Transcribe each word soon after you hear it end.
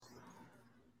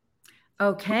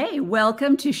Okay,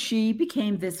 welcome to She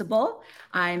Became Visible.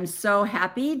 I'm so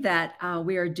happy that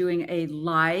we are doing a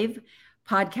live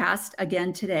podcast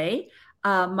again today.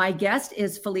 My guest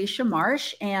is Felicia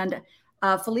Marsh, and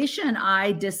Felicia and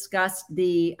I discussed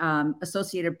the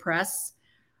Associated Press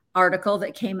article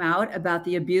that came out about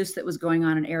the abuse that was going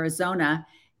on in Arizona.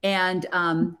 And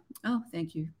oh,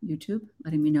 thank you, YouTube,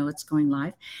 letting me know it's going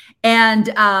live. And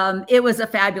it was a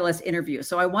fabulous interview.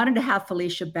 So I wanted to have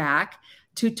Felicia back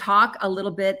to talk a little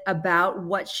bit about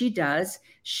what she does.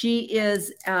 She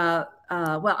is, well,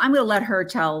 I'm going to let her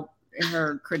tell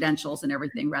her credentials and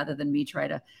everything rather than me try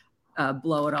to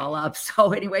blow it all up.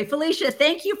 So anyway, Felicia,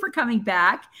 thank you for coming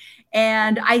back.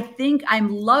 And I think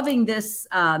I'm loving this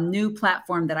new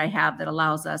platform that I have that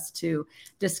allows us to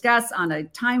discuss on a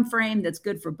time frame that's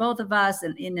good for both of us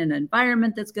and in an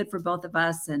environment that's good for both of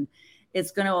us. And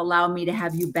it's going to allow me to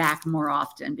have you back more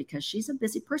often because she's a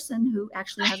busy person who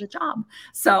actually has a job.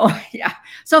 So yeah.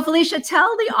 So Felicia,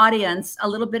 tell the audience a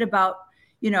little bit about,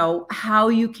 how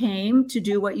you came to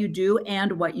do what you do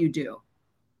and what you do.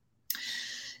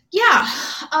 Yeah,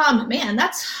 man,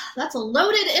 that's a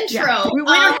loaded intro. Yeah. We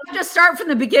don't have to start from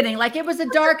the beginning. Like it was a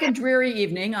dark and dreary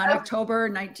evening on October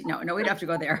 19. No, we'd have to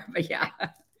go there. But yeah.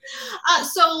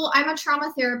 So I'm a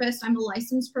trauma therapist. I'm a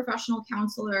licensed professional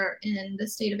counselor in the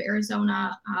state of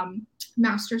Arizona,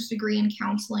 master's degree in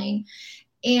counseling.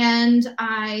 And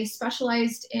I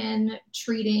specialized in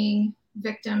treating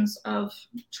victims of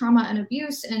trauma and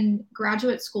abuse in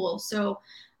graduate school. So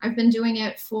I've been doing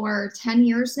it for 10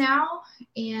 years now.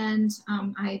 And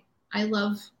I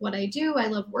love what I do. I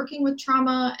love working with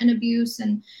trauma and abuse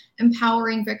and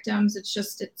empowering victims.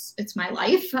 It's my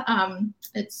life.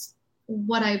 It's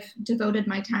what I've devoted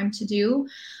my time to do.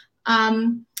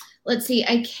 Let's see,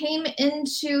 I came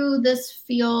into this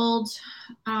field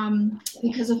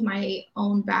because of my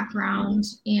own background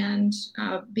and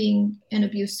being an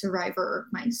abuse survivor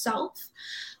myself.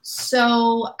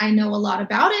 So I know a lot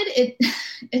about it.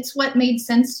 It's what made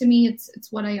sense to me.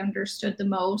 It's what I understood the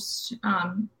most.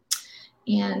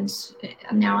 And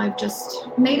now I've just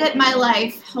made it my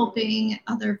life helping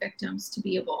other victims to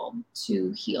be able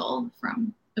to heal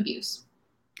from abuse.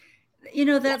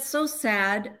 That's so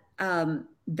sad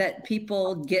that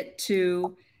people get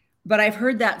to, but I've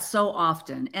heard that so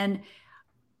often. And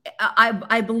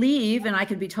I believe, and I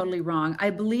could be totally wrong,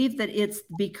 I believe that it's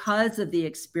because of the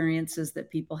experiences that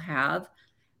people have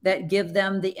that give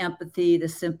them the empathy, the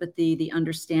sympathy, the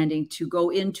understanding to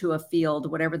go into a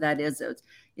field, whatever that is,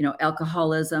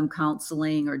 alcoholism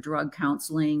counseling or drug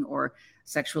counseling or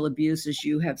sexual abuse, as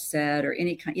you have said, or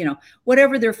any kind,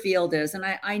 whatever their field is. And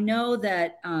I know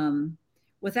that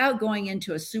without going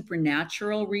into a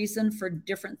supernatural reason for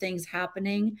different things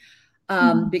happening,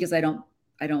 because I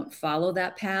don't follow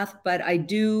that path, but I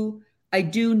do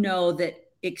know that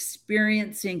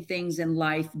experiencing things in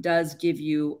life does give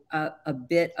you a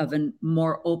bit of a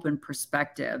more open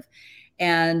perspective.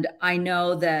 And I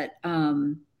know that,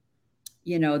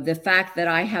 the fact that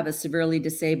I have a severely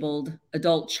disabled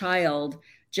adult child,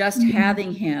 just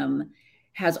having him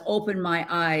has opened my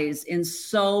eyes in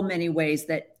so many ways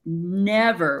that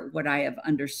never would I have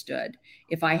understood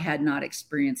if I had not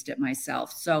experienced it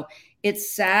myself. So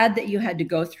it's sad that you had to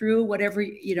go through whatever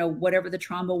the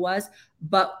trauma was,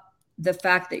 but the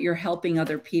fact that you're helping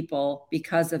other people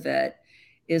because of it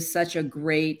is such a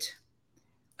great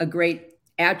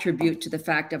attribute to the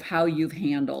fact of how you've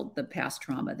handled the past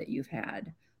trauma that you've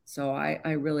had. So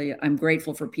I'm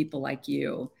grateful for people like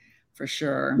you, for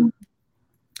sure.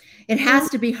 It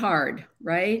has to be hard,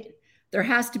 right? There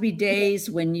has to be days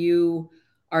when you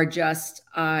are just,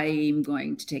 I'm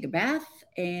going to take a bath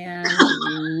and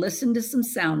listen to some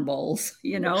sound bowls,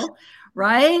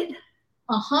 right?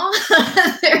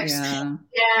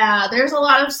 There's a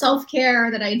lot of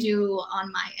self-care that I do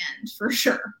on my end, for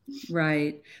sure.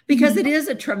 Right. Because it is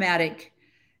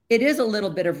it is a little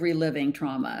bit of reliving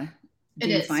trauma. Do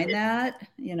you find that,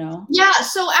 Yeah.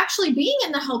 So actually being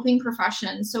in the helping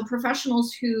profession, so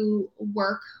professionals who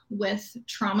work with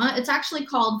trauma, it's actually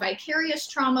called vicarious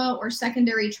trauma or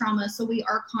secondary trauma. So we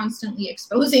are constantly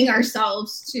exposing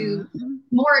ourselves to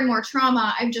more and more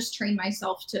trauma. I've just trained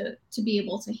myself to be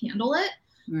able to handle it.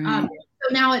 Right.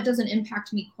 So now it doesn't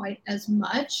impact me quite as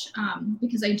much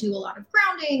because I do a lot of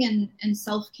grounding and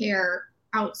self-care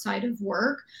outside of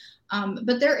work.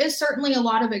 But there is certainly a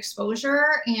lot of exposure,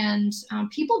 and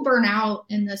people burn out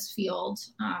in this field.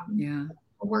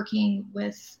 Working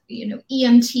with,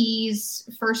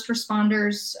 EMTs, first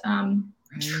responders,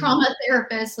 trauma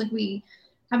therapists, like we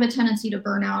have a tendency to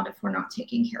burn out if we're not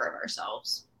taking care of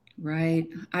ourselves. Right.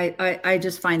 I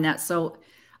just find that so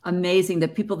amazing. The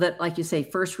people that, like you say,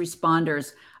 first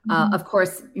responders. Of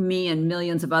course, me and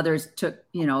millions of others took,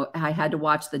 I had to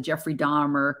watch the Jeffrey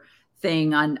Dahmer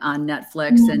thing on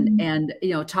Netflix, and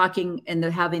talking and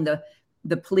having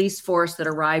the police force that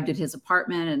arrived at his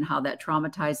apartment and how that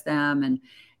traumatized them,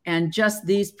 and just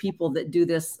these people that do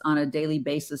this on a daily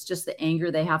basis, just the anger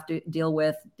they have to deal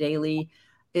with daily.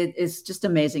 It's just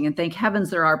amazing. And thank heavens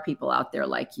there are people out there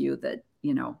like you that,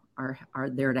 are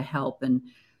there to help and,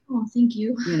 oh, thank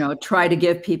you. Try to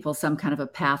give people some kind of a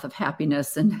path of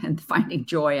happiness and finding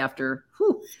joy after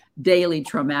daily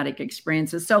traumatic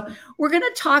experiences. So we're going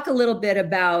to talk a little bit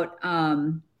about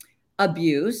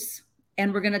abuse,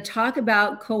 and we're going to talk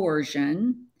about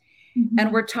coercion,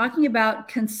 and we're talking about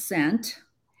consent,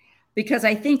 because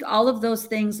I think all of those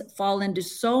things fall into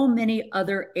so many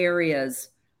other areas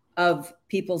of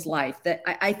people's life that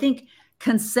I think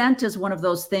consent is one of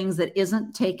those things that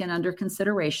isn't taken under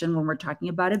consideration when we're talking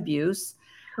about abuse.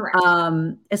 Correct.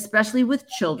 Especially with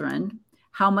children.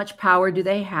 How much power do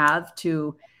they have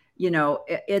to,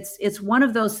 it's one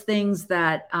of those things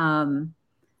that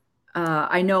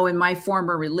I know in my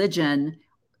former religion,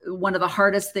 one of the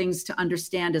hardest things to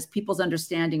understand is people's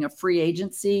understanding of free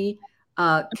agency,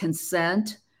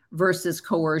 consent versus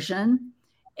coercion.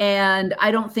 And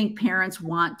I don't think parents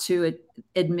want to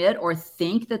admit or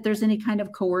think that there's any kind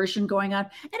of coercion going on.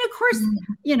 And of course,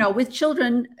 with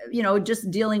children,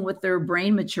 just dealing with their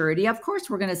brain maturity, of course,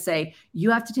 we're going to say, you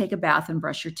have to take a bath and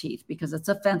brush your teeth because it's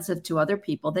offensive to other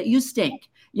people that you stink,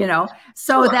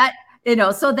 so that,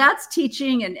 so that's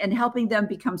teaching and helping them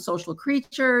become social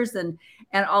creatures and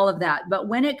all of that. But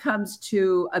when it comes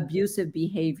to abusive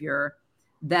behavior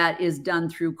that is done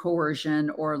through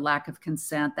coercion or lack of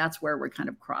consent, that's where we're kind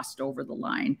of crossed over the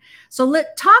line. So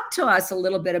talk to us a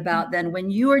little bit about then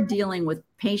when you are dealing with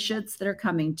patients that are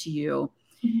coming to you,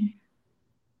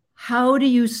 how do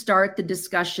you start the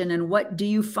discussion, and what do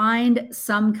you find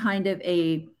some kind of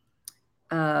a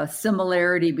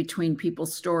similarity between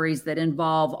people's stories that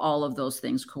involve all of those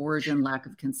things, coercion, lack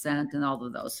of consent, and all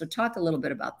of those? So talk a little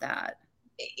bit about that.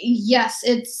 Yes,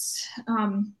 it's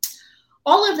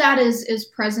all of that is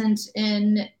present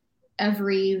in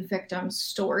every victim's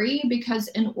story, because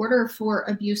in order for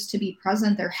abuse to be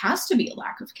present, there has to be a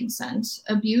lack of consent.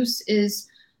 Abuse is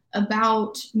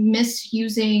about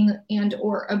misusing and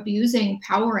or abusing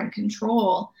power and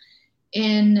control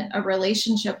in a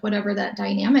relationship, whatever that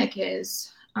dynamic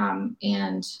is.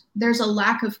 And there's a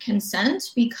lack of consent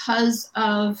because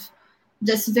of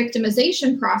this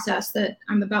victimization process that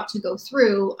I'm about to go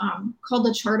through, called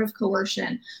the chart of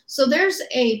coercion. So there's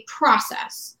a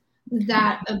process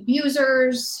that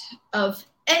abusers of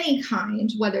any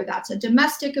kind, whether that's a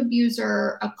domestic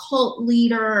abuser, a cult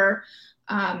leader,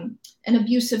 an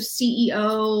abusive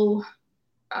CEO,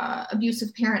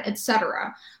 abusive parent,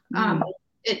 etc.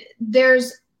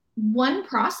 There's one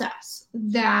process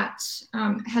that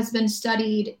has been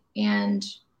studied and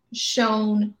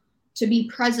shown to be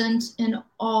present in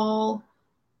all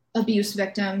abuse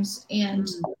victims and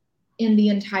in the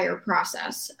entire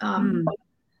process.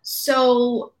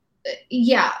 So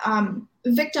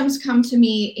victims come to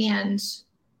me, and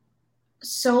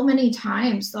so many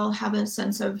times they'll have a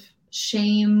sense of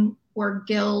shame or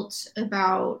guilt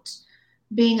about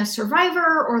being a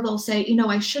survivor, or they'll say,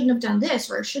 I shouldn't have done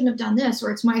this, or I shouldn't have done this, or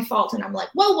it's my fault. And I'm like,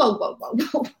 whoa.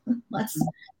 Let's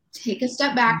take a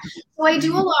step back. So I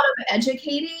do a lot of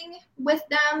educating with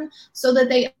them so that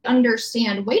they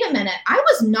understand, wait a minute, I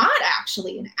was not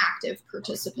actually an active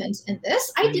participant in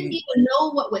this. I didn't even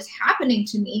know what was happening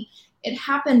to me. It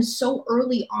happened so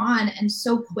early on and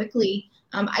so quickly.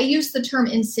 I use the term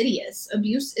insidious.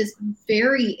 Abuse is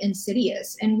very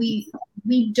insidious, and we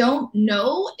don't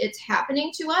know it's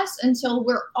happening to us until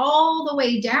we're all the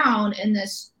way down in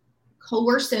this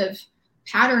coercive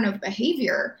pattern of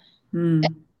behavior. And,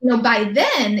 by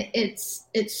then it's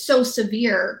so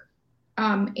severe,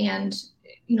 and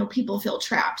people feel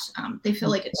trapped. They feel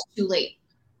like it's too late.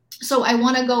 So I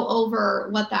want to go over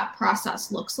what that process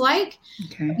looks like,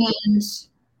 and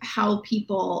how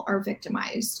people are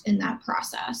victimized in that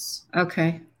process.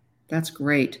 Okay, that's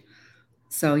great.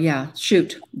 So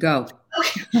shoot, go.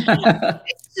 Okay.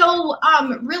 So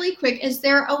really quick, is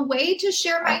there a way to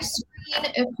share my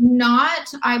screen? If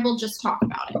not, I will just talk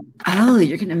about it. Oh,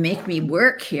 you're going to make me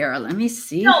work here. Let me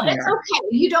see. No, it's okay.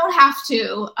 You don't have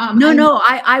to.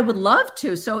 I would love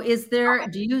to. So is there,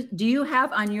 do you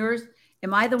have on yours,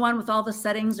 am I the one with all the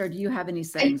settings, or do you have any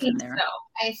settings in there?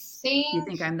 I think. You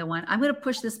think I'm the one? I'm going to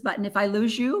push this button. If I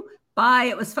lose you, bye.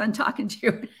 It was fun talking to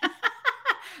you.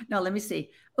 No, let me see.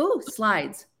 Oh,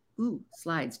 slides. Ooh,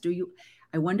 slides.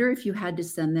 I wonder if you had to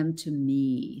send them to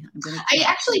me. I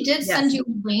actually did send you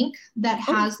a link that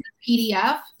has the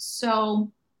PDF.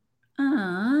 So,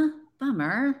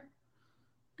 bummer.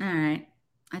 All right.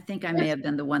 I think I may have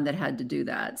been the one that had to do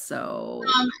that. So,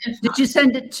 did you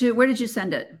send it to, where did you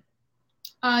send it?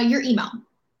 Your email.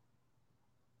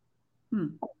 All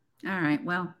right.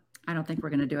 Well, I don't think we're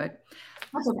going to do it.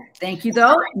 That's okay. Thank you,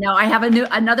 though. Now I have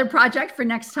another project for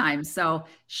next time. So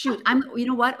shoot, you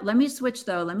know what? Let me switch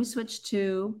though. Let me switch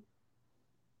to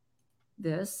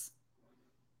this.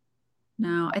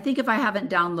 No, I think if I haven't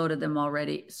downloaded them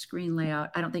already, screen layout,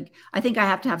 I think I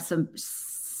have to have some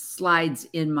slides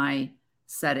in my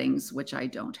settings, which I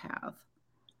don't have.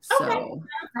 So, okay, no,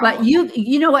 but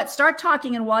you know what? Start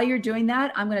talking. And while you're doing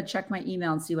that, I'm going to check my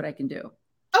email and see what I can do.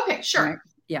 Okay, sure. Right?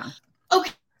 Yeah.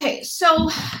 Okay, so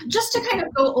just to kind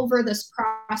of go over this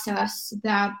process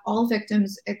that all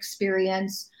victims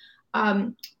experience,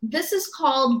 this is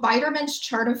called Biderman's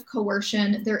chart of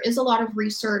coercion. There is a lot of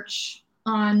research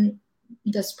on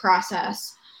this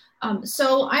process.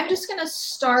 So I'm just going to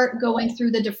start going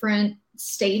through the different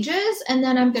stages, and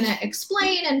then I'm going to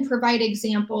explain and provide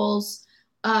examples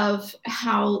of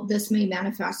how this may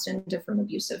manifest in different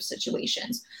abusive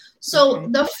situations. So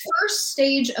the first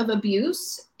stage of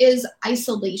abuse is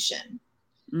isolation.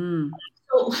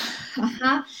 So,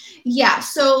 yeah,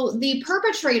 so the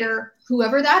perpetrator,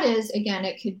 whoever that is, again,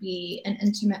 it could be an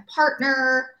intimate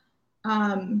partner,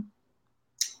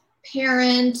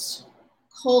 parent,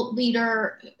 cult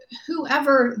leader,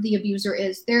 whoever the abuser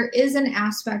is, there is an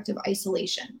aspect of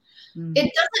isolation.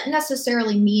 It doesn't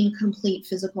necessarily mean complete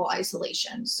physical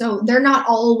isolation. So they're not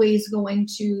always going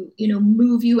to,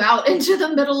 move you out into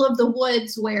the middle of the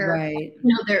woods where,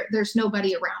 there's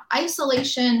nobody around.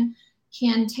 Isolation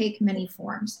can take many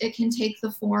forms. It can take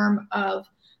the form of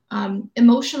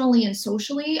emotionally and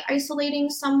socially isolating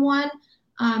someone,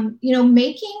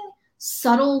 making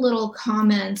subtle little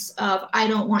comments of, I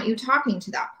don't want you talking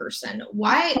to that person.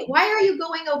 Why are you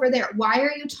going over there? Why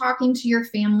are you talking to your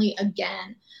family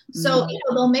again? So,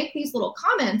 they'll make these little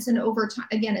comments, and over time,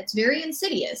 again, it's very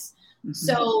insidious.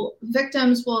 So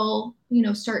victims will,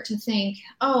 start to think,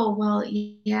 oh, well,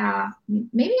 yeah,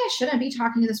 maybe I shouldn't be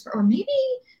talking to this, or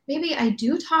maybe I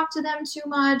do talk to them too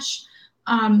much,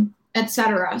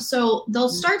 etc. So they'll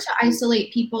start to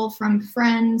isolate people from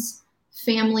friends,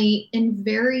 family in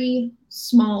very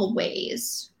small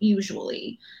ways,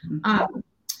 usually.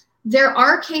 There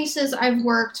are cases I've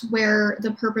worked where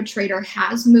the perpetrator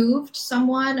has moved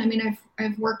someone. I mean,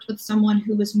 I've worked with someone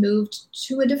who was moved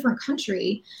to a different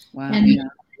country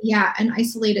and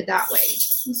isolated that way.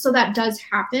 So that does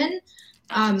happen.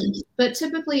 But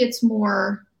typically it's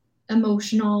more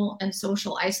emotional and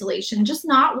social isolation, just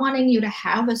not wanting you to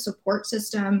have a support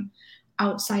system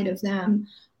outside of them.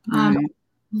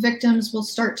 Victims will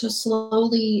start to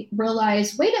slowly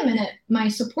realize, wait a minute, my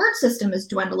support system is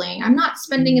dwindling. I'm not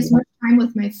spending as much time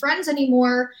with my friends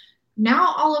anymore.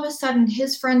 Now, all of a sudden,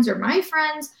 his friends are my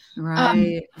friends.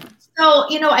 Right. So,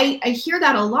 I hear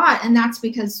that a lot. And that's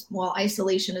because, well,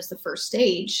 isolation is the first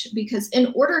stage, because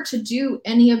in order to do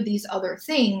any of these other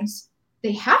things,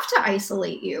 they have to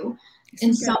isolate you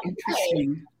in some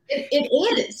way. It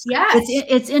is, yes.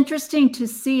 It's interesting to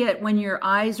see it when your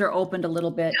eyes are opened a little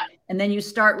bit, and then you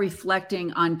start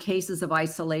reflecting on cases of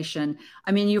isolation.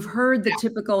 I mean, you've heard the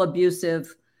typical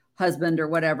abusive husband or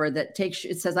whatever that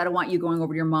it says, I don't want you going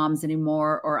over to your mom's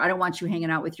anymore, or I don't want you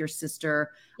hanging out with your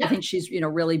sister. I think she's,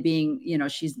 really being,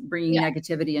 she's bringing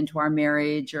negativity into our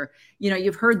marriage, or,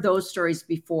 you've heard those stories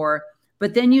before.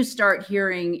 But then you start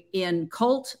hearing in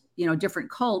different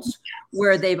cults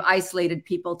where they've isolated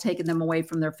people, taken them away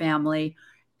from their family.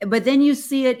 But then you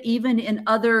see it even in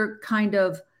other kind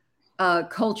of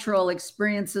cultural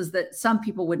experiences that some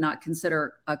people would not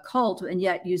consider a cult. And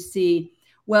yet you see,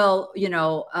 well,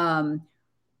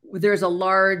 there's a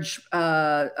large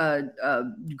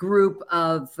group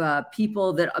of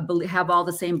people that have all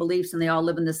the same beliefs, and they all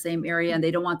live in the same area, and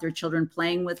they don't want their children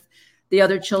playing with the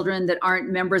other children that aren't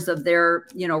members of their,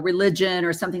 religion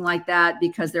or something like that,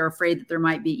 because they're afraid that there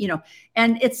might be,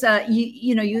 and it's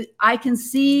I can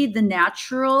see the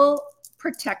natural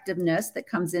protectiveness that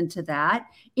comes into that.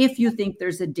 If you think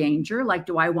there's a danger, like,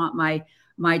 do I want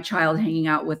my child hanging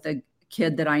out with a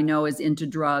kid that I know is into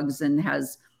drugs and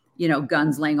has,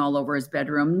 guns laying all over his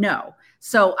bedroom? No.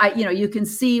 So you can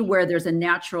see where there's a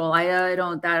natural, I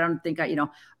don't think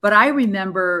but I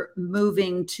remember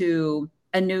moving to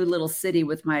a new little city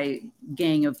with my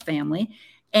gang of family,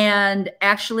 and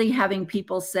actually having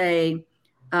people say,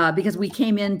 because we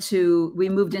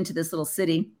moved into this little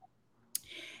city,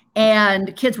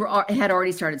 and kids had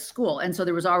already started school. And so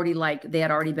there was already they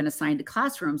had already been assigned to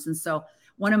classrooms. And so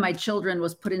one of my children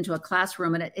was put into a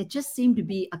classroom, and it just seemed to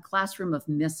be a classroom of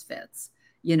misfits,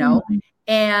 you know.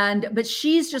 But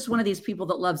she's just one of these people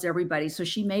that loves everybody. So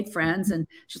she made friends, and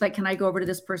she's like, can I go over to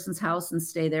this person's house and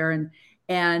stay there?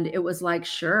 And it was like,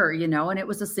 sure, you know, and it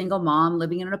was a single mom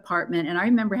living in an apartment. And I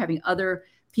remember having other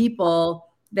people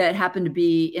that happened to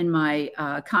be in my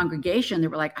congregation that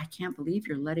were like, I can't believe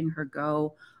you're letting her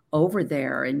go over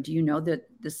there. And do you know that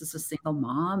this is a single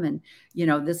mom? And, you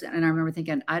know, this, and I remember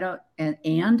thinking, I don't,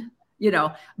 and you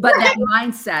know, but that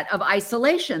mindset of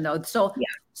isolation though. So,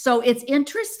 so it's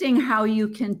interesting how you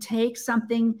can take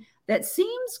something that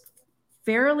seems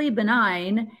fairly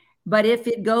benign, but if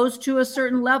it goes to a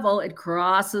certain level, it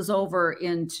crosses over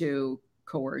into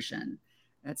coercion.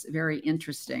 That's very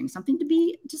interesting. Something to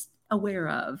be just aware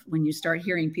of when you start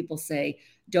hearing people say,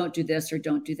 don't do this or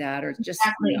don't do that, or just,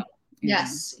 you know,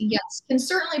 yes, can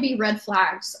certainly be red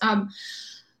flags.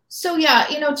 So yeah,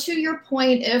 you know, to your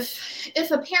point,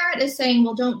 if a parent is saying,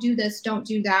 well, don't do this, don't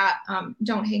do that,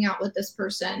 don't hang out with this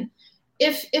person,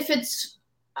 if it's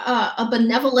a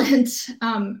benevolent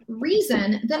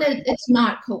reason, then it's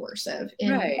not coercive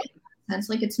in a sense,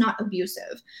 like it's not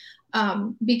abusive,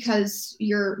 because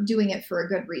you're doing it for a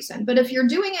good reason. But if you're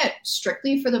doing it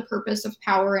strictly for the purpose of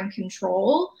power and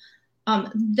control,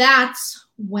 that's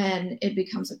when it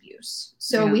becomes abuse.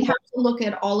 So we have to look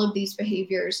at all of these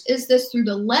behaviors. Is this through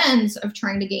the lens of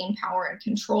trying to gain power and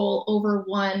control over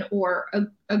one or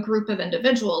a group of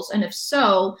individuals? And if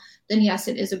so, then yes,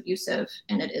 it is abusive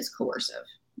and it is coercive.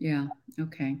 Yeah.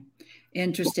 Okay.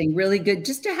 Interesting. Really good.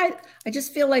 Just to have, I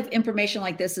just feel like information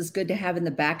like this is good to have in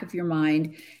the back of your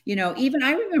mind. You know, even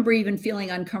I remember even feeling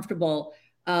uncomfortable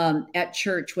at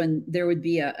church when there would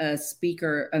be a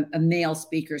speaker, a male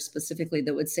speaker specifically,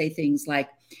 that would say things like,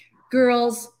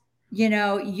 girls, you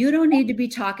know, you don't need to be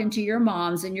talking to your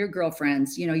moms and your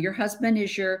girlfriends. You know, your husband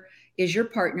is your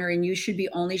partner, and you should be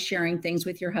only sharing things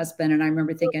with your husband. And I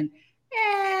remember thinking,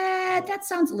 that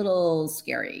sounds a little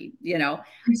scary, you know.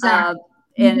 Exactly.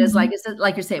 And it's like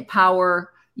you say,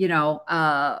 power, you know,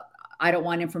 I don't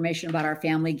want information about our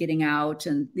family getting out,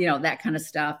 and, you know, that kind of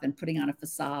stuff, and putting on a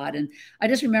facade. And I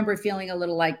just remember feeling a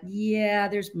little like, yeah,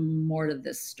 there's more to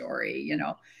this story, you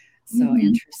know. So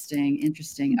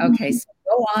interesting. Okay, so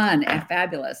go on.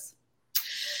 Fabulous.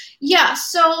 Yeah.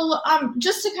 So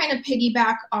just to kind of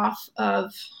piggyback off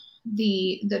of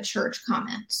the church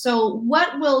comment. So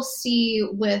what we'll see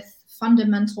with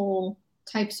fundamental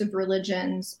types of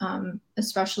religions,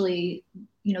 especially,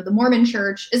 you know, the Mormon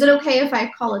Church. Is it okay if I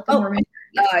call it the Mormon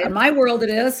Church? In my world, it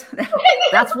is.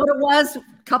 That's what it was a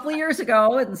couple of years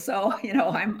ago, and so, you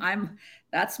know,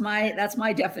 that's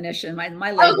my definition, my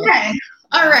label. Okay.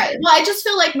 All right. Well, I just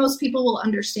feel like most people will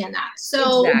understand that.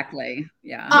 So exactly.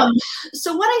 Yeah.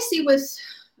 So what I see with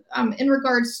in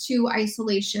regards to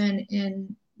isolation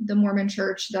in the Mormon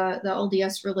Church, the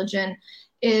LDS religion,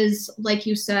 is, like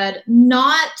you said,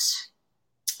 not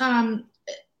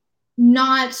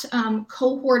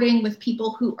cohorting with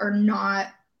people who are not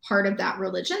part of that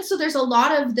religion. So there's a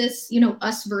lot of this, you know,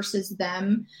 us versus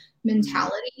them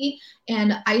mentality,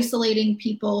 and isolating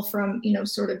people from, you know,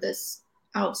 sort of this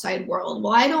outside world.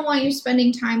 Well, I don't want you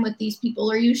spending time with these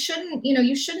people, or you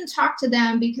shouldn't talk to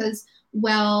them because,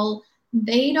 well,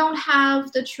 they don't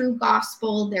have the true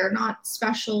gospel. They're not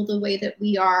special the way that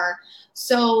we are.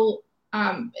 So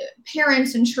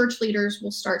parents and church leaders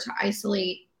will start to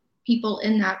isolate people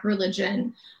in that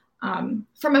religion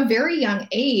from a very young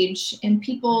age, and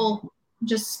people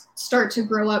just start to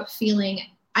grow up feeling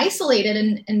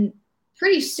isolated, and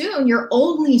pretty soon you're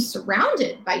only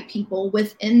surrounded by people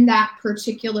within that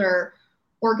particular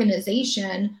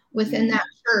organization, within that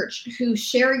church, who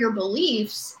share your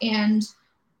beliefs, and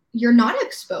you're not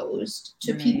exposed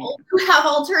to people who have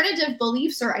alternative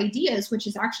beliefs or ideas, which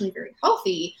is actually very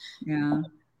healthy. Yeah.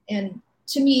 And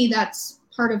to me, that's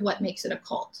part of what makes it a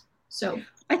cult. So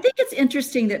I think it's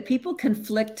interesting that people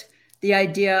conflict the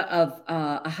idea of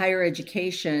a higher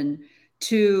education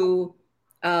to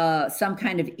some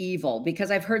kind of evil,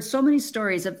 because I've heard so many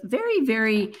stories of very,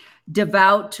 very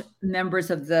devout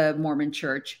members of the Mormon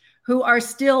Church who are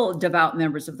still devout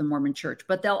members of the Mormon Church,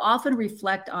 but they'll often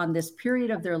reflect on this period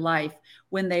of their life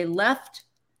when they left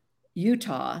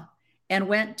Utah and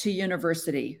went to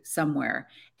university somewhere,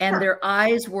 and their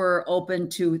eyes were open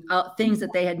to things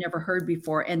that they had never heard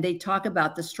before. And they talk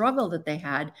about the struggle that they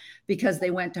had because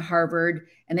they went to Harvard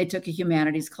and they took a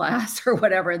humanities class or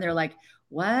whatever. And they're like,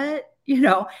 what? You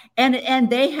know, and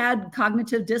they had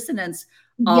cognitive dissonance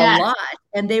a lot,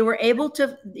 and they were able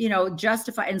to, you know,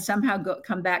 justify and somehow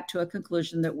come back to a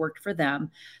conclusion that worked for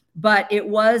them. But it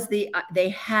was they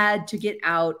had to get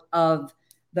out of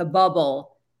the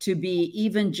bubble to be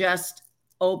even just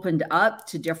opened up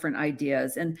to different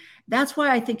ideas. And that's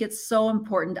why I think it's so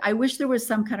important. I wish there was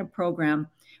some kind of program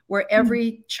where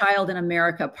every child in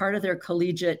America, part of their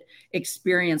collegiate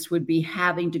experience would be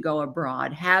having to go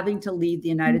abroad, having to leave the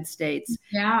United States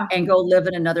and go live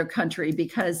in another country,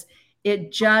 because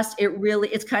it's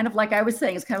kind of like I was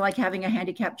saying, it's kind of like having a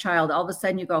handicapped child. All of a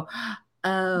sudden you go,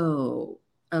 oh,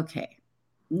 okay,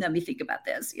 let me think about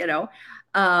this.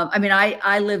 I mean,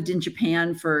 I lived in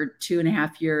Japan for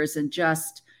 2.5 years and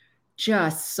just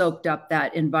soaked up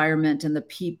that environment and the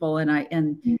people.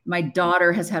 And my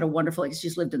daughter has had a wonderful,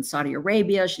 she's lived in Saudi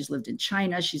Arabia, she's lived in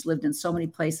China, she's lived in so many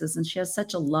places, and she has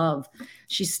such a love.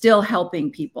 She's still helping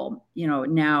people,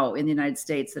 now in the United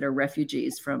States that are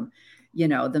refugees from,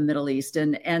 the Middle East.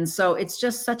 And so it's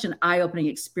just such an eye-opening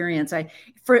experience.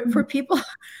 For people,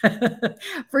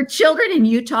 for children in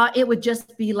Utah, it would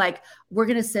just be like, we're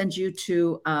going to send you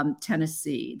to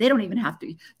Tennessee. They don't even have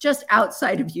to, just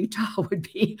outside of Utah would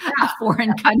be a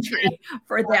foreign country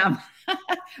for them.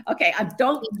 Okay.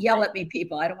 Don't yell at me,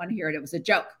 people. I don't want to hear it. It was a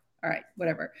joke. All right,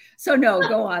 whatever. So no,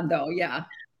 go on though. Yeah.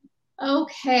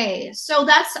 Okay. So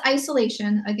that's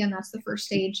isolation. Again, that's the first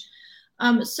stage.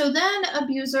 So then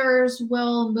abusers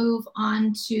will move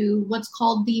on to what's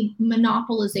called the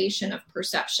monopolization of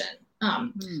perception.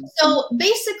 So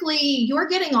basically, you're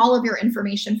getting all of your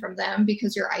information from them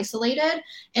because you're isolated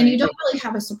and you don't really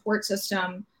have a support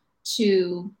system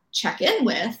to check in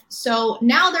with. So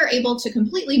now they're able to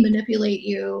completely manipulate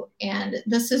you. And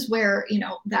this is where,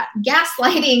 that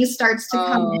gaslighting starts to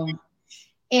come in.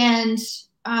 And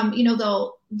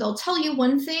they'll tell you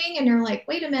one thing and you're like,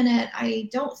 wait a minute, I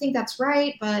don't think that's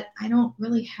right, but I don't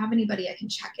really have anybody I can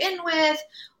check in with.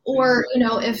 Or,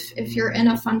 if you're in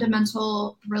a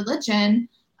fundamental religion,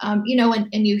 and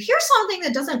you hear something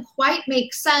that doesn't quite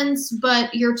make sense,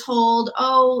 but you're told,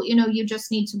 oh, you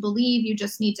just need to believe, you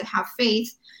just need to have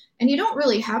faith. And you don't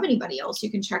really have anybody else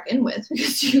you can check in with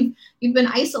because you've been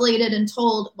isolated and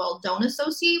told, well, don't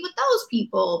associate with those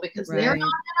people because they're not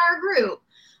in our group.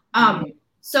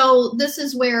 So this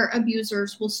is where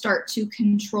abusers will start to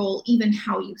control even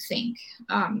how you think.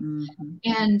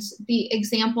 And the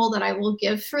example that I will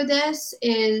give for this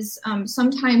is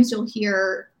sometimes you'll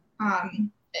hear,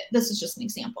 this is just an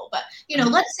example, but,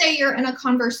 let's say you're in a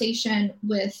conversation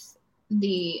with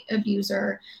the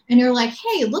abuser and you're like,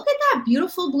 hey, look at that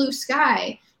beautiful blue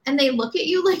sky. And they look at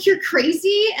you like you're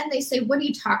crazy and they say, what are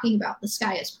you talking about? The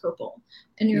sky is purple.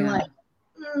 And you're like,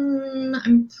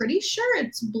 I'm pretty sure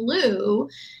it's blue.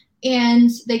 And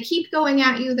they keep going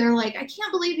at you. They're like, I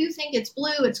can't believe you think it's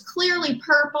blue. It's clearly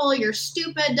purple. You're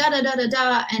stupid, da, da, da, da,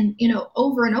 da. And,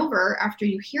 over and over after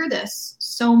you hear this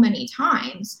so many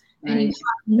times and you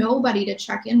have nobody to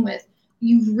check in with,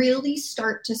 you really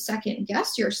start to second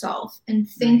guess yourself and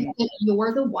think that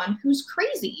you're the one who's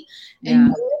crazy and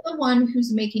you're the one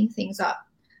who's making things up.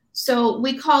 So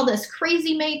we call this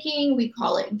crazy making. We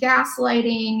call it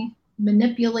gaslighting,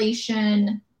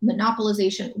 manipulation,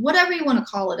 monopolization, whatever you want to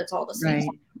call it, it's all the same.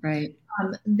 Right.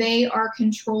 They are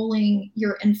controlling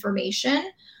your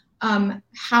information,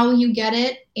 how you get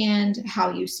it, and how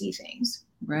you see things.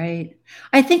 Right.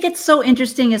 I think it's so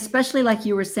interesting, especially like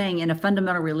you were saying, in a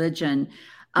fundamental religion,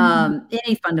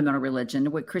 any fundamental religion,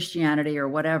 with Christianity or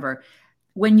whatever,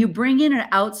 when you bring in an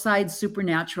outside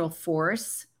supernatural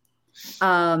force,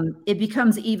 it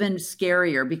becomes even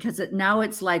scarier because now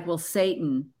it's like, well,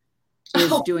 Satan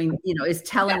is doing, is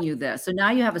telling you this. So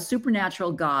now you have a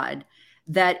supernatural God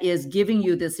that is giving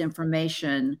you this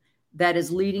information that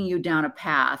is leading you down a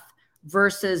path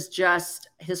versus just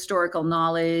historical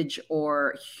knowledge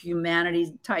or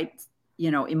humanity type,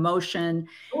 emotion.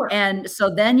 Sure. And so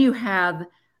then you have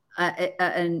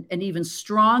an even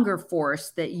stronger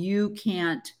force that you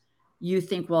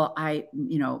think, well,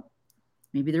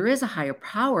 maybe there is a higher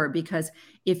power, because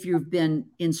if you've been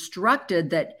instructed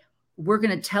that we're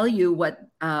going to tell you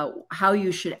how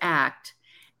you should act,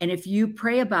 and if you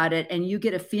pray about it and you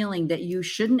get a feeling that you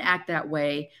shouldn't act that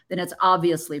way, then it's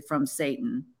obviously from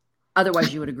Satan.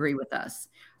 Otherwise, you would agree with us.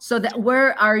 So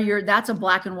that's a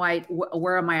black and white.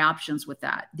 Where are my options with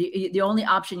that? The only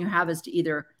option you have is to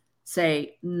either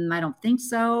say, I don't think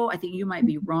so. I think you might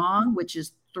be wrong, which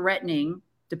is threatening,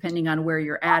 depending on where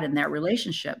you're at in that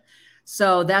relationship.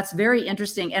 So that's very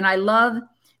interesting. And I love,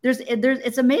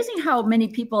 it's amazing how many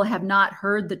people have not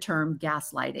heard the term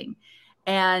gaslighting.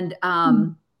 And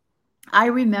I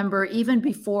remember even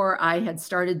before I had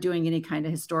started doing any kind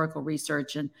of historical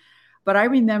research, but I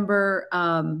remember,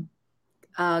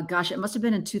 it must have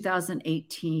been in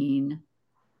 2018.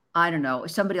 I don't know.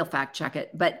 Somebody will fact check it.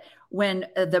 But when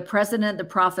the president, the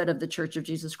prophet of the Church of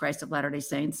Jesus Christ of Latter-day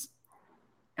Saints,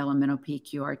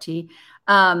 LMNOPQRT,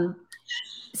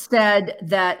 said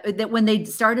that when they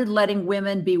started letting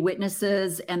women be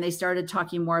witnesses and they started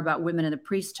talking more about women in the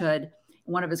priesthood,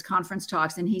 in one of his conference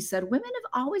talks, and he said, women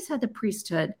have always had the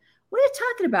priesthood. What are you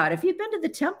talking about? If you've been to the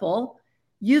temple,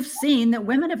 you've seen that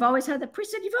women have always had the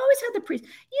priesthood. You've always had the priest.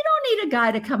 You don't need a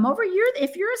guy to come over.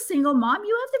 If you're a single mom,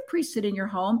 you have the priesthood in your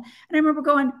home. And I remember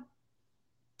going,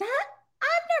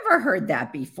 I've never heard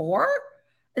that before.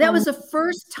 That was the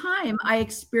first time I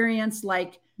experienced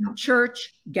like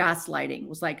church gaslighting. It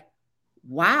was like,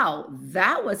 wow,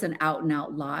 that was an out and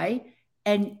out lie.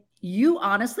 And you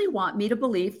honestly want me to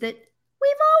believe that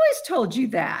we've always told you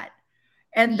that.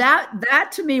 And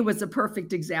that to me was a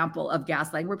perfect example of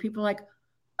gaslighting, where people are like,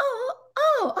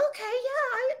 okay,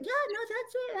 no,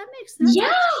 that makes sense.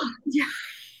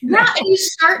 Yeah, and you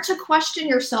start to question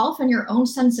yourself and your own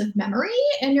sense of memory,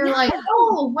 and you're like,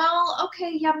 oh, well,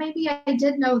 okay, yeah, maybe I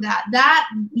did know that.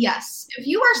 Yes, if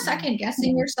you are second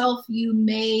guessing yourself, you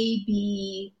may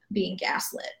be being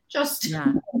gaslit. Just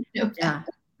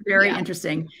Very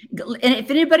interesting. And if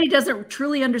anybody doesn't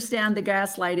truly understand the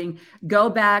gaslighting, go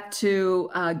back to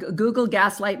Google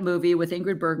Gaslight movie with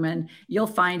Ingrid Bergman. You'll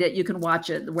find it. You can watch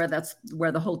it, that's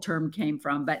where the whole term came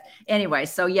from. But anyway,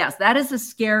 so yes, that is a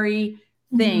scary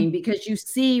thing, because you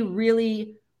see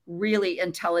really, really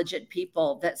intelligent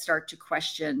people that start to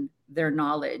question their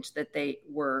knowledge that they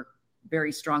were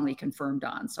very strongly confirmed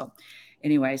on. So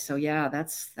anyway, so yeah,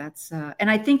 that's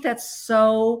and I think that's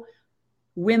so,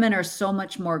 women are so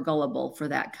much more gullible for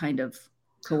that kind of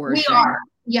coercion. We are.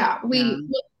 Yeah,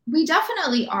 we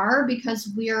definitely are, because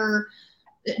we're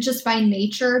just by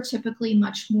nature typically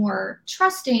much more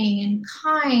trusting and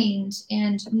kind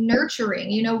and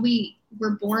nurturing. You know,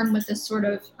 we're born with this sort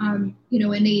of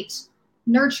innate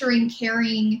nurturing,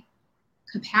 caring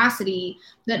capacity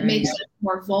that makes us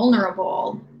more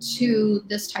vulnerable to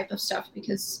this type of stuff,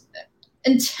 because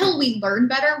until we learn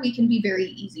better, we can be very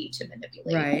easy to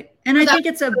manipulate. Right. And I think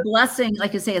it's a blessing.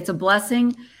 Like I say, it's a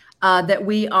blessing that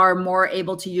we are more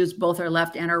able to use both our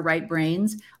left and our right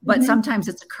brains. But sometimes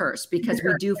it's a curse, because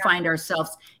we do find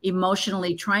ourselves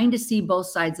emotionally trying to see both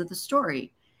sides of the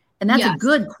story. And that's a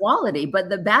good quality. But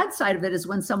the bad side of it is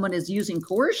when someone is using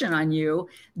coercion on you,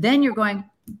 then you're going,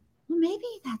 well, maybe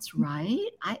that's right.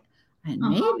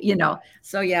 Maybe,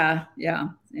 so yeah,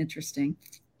 interesting.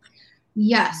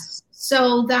 Yes.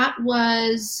 So that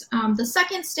was the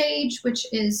second stage, which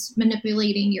is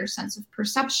manipulating your sense of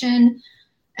perception.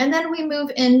 And then we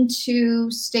move into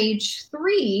stage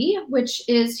 3, which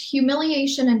is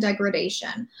humiliation and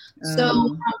degradation.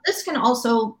 So this can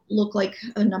also look like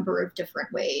a number of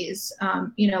different ways.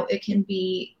 It can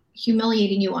be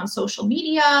humiliating you on social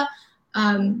media,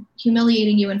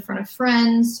 humiliating you in front of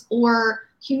friends, or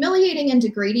humiliating and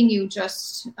degrading you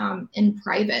just in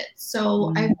private.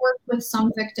 So I've worked with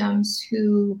some victims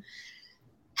who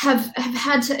have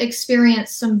had to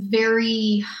experience some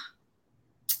very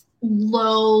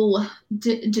low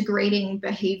degrading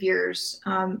behaviors,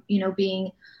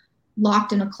 being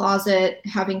locked in a closet,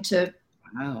 having to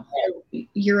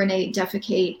urinate,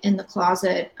 defecate in the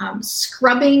closet,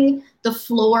 scrubbing the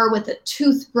floor with a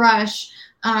toothbrush,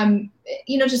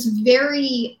 just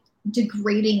very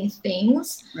degrading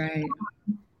things,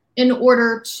 in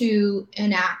order to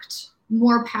enact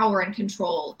more power and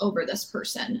control over this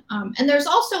person. And there's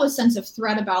also a sense of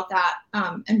threat about that,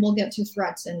 and we'll get to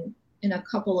threats in a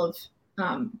couple of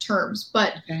terms,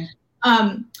 but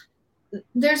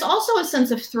there's also a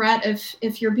sense of threat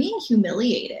if you're being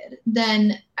humiliated.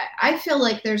 Then I feel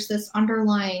like there's this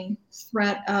underlying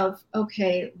threat of,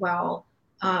 okay, well,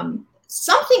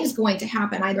 something's going to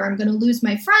happen. Either I'm going to lose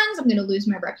my friends, I'm going to lose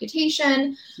my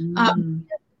reputation.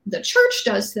 The church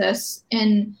does this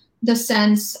in the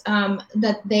sense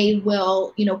that they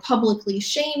will, publicly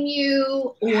shame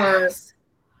you, or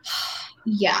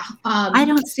I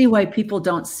don't see why people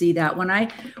don't see that. When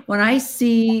I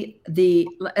see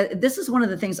this is one of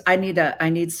the things I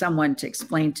need someone to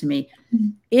explain to me.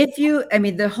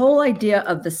 The whole idea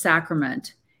of the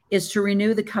sacrament is to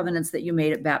renew the covenants that you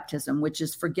made at baptism, which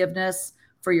is forgiveness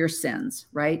for your sins,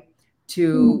 right?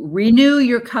 To renew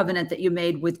your covenant that you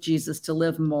made with Jesus, to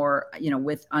live more,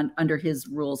 under his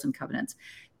rules and covenants.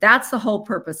 That's the whole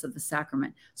purpose of the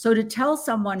sacrament. So to tell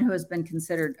someone who has been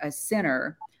considered a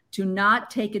sinner to not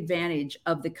take advantage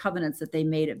of the covenants that they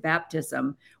made at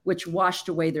baptism, which washed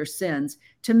away their sins,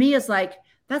 to me is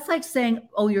that's like saying,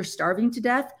 oh, you're starving to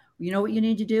death. You know what you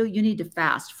need to do? You need to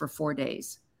fast for 4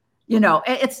 days.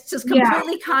 It's just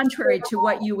completely contrary to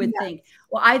what you would think.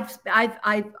 Well,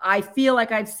 I feel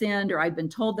like I've sinned, or I've been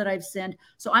told that I've sinned.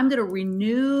 So I'm going to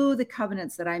renew the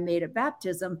covenants that I made at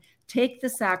baptism, take the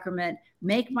sacrament,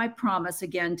 make my promise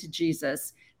again to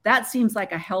Jesus that seems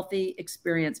like a healthy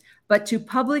experience. But to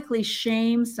publicly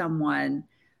shame someone,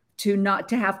 to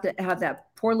have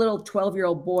that poor little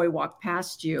 12-year-old boy walk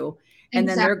past you, and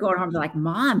then they're going home like,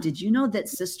 Mom, did you know that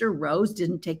Sister Rose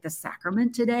didn't take the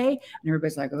sacrament today? And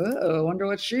everybody's like, oh, I wonder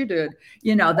what she did.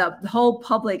 The whole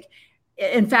public.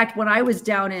 In fact, when I was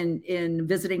down in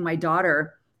visiting my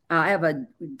daughter, I have a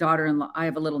daughter-in-law. I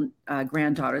have a little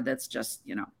granddaughter that's just,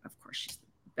 of course, she's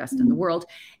the best in the world.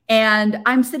 And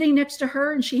I'm sitting next to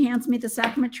her, and she hands me the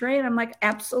sacrament tray, and I'm like,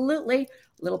 absolutely,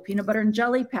 little peanut butter and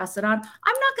jelly, pass it on. I'm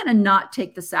not going to not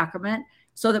take the sacrament.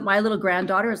 So that my little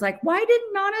granddaughter is like, why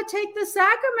didn't Nana take the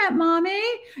sacrament, Mommy?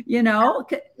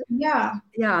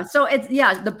 Yeah. So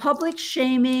the public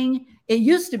shaming, it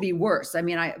used to be worse. I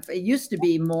mean, it used to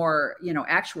be more,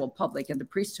 actual public and the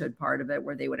priesthood part of it,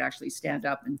 where they would actually stand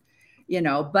up and,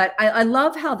 but I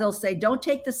love how they'll say, don't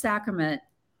take the sacrament.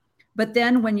 But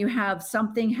then when you have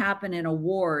something happen in a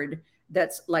ward,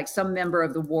 that's like some member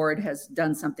of the ward has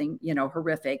done something,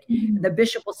 horrific. Mm-hmm. The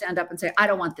bishop will stand up and say, I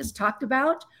don't want this talked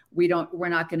about. We're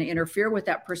not going to interfere with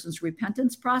that person's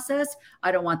repentance process.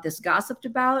 I don't want this gossiped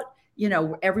about.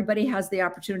 Everybody has the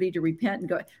opportunity to repent and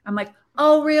go. I'm like,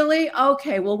 oh, really?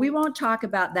 Okay. Well, we won't talk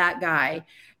about that guy,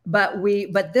 but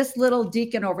this little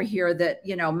deacon over here that,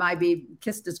 might be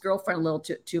kissed his girlfriend a little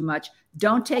too much.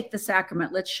 Don't take the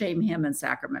sacrament. Let's shame him in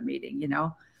sacrament meeting,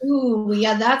 Ooh,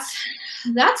 yeah, that's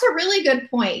a really good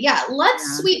point. Yeah,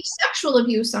 let's sweep sexual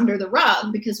abuse under the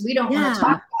rug, because we don't want to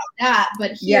talk about that.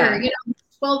 But here,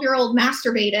 12-year-old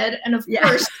masturbated, and of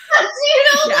course,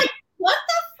 like, what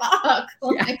the fuck?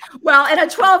 Like, well, and a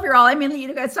 12-year-old, I mean,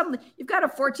 you've got a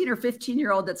 14 or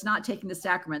 15-year-old that's not taking the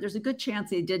sacrament. There's a good chance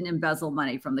they didn't embezzle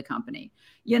money from the company,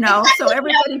 so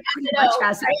everybody pretty much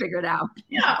has it figured out.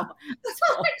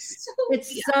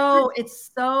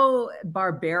 It's so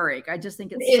barbaric. I just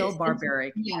think it's so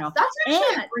barbaric. That's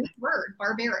actually a great word,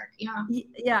 barbaric. Yeah.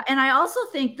 Yeah, and I also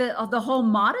think that the whole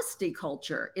modesty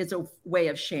culture is a way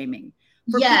of shaming.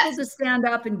 For people to stand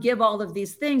up and give all of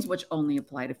these things, which only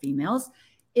apply to females,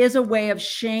 is a way of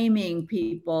shaming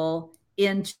people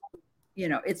into,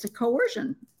 it's a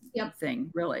coercion thing,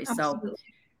 really. Absolutely. So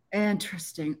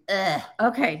interesting.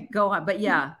 Okay, go on. But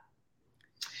yeah.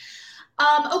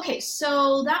 Okay,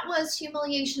 so that was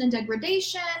humiliation and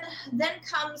degradation. Then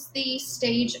comes the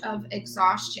stage of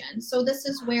exhaustion. So this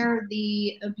is where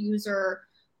the abuser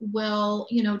will,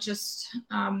 just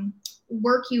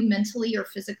work you mentally or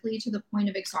physically to the point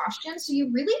of exhaustion. So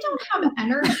you really don't have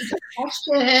energy to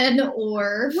question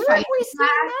or fight. Where have we seen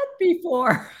that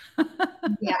before?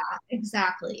 Yeah,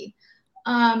 exactly.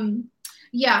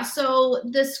 So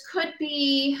this could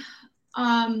be,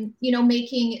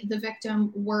 making the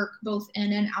victim work both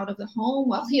in and out of the home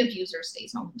while the abuser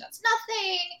stays home and does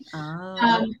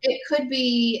nothing. It could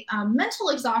be mental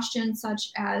exhaustion,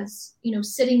 such as,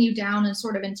 sitting you down and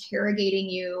sort of interrogating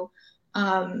you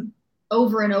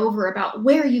over and over about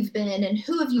where you've been and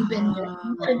who have you been with,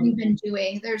 what have you been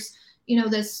doing. There's,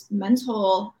 this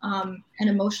mental and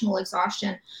emotional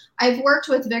exhaustion. I've worked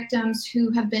with victims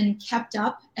who have been kept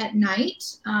up at night.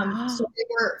 So they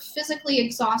were physically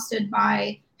exhausted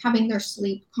by having their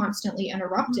sleep constantly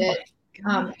interrupted.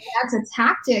 That's a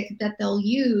tactic that they'll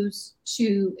use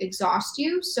to exhaust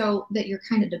you so that you're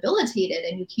kind of debilitated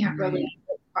and you can't really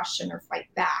question or fight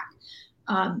back.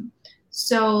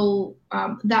 So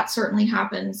that certainly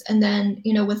happens. And then,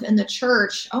 within the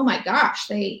church, oh my gosh,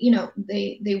 they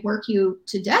work you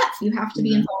to death. You have to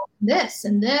be involved in this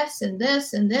and this and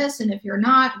this and this. And if you're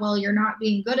not, well, you're not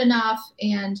being good enough.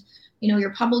 And,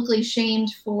 you're publicly shamed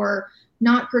for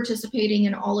not participating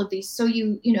in all of these. So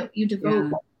you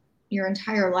devote your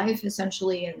entire life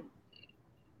essentially, and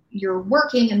you're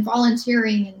working and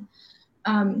volunteering,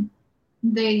 and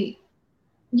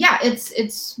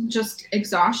it's just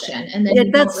exhaustion. And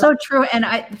then that's so true. And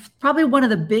probably one of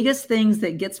the biggest things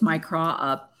that gets my craw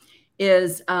up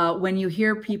is when you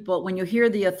hear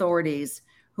the authorities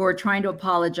who are trying to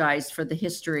apologize for the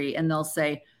history, and they'll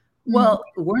say, well,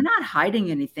 we're not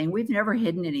hiding anything. We've never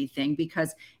hidden anything,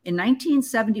 because in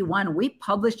 1971, we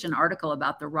published an article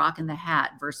about the Rock and the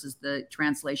Hat versus the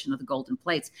translation of the Golden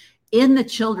Plates in the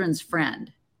Children's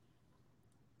Friend.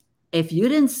 If you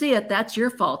didn't see it, that's your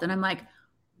fault. And I'm like,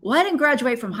 well, I didn't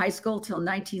graduate from high school till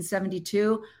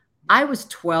 1972. I was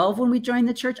 12 when we joined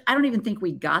the church. I don't even think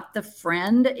we got the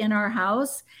Friend in our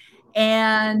house.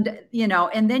 And,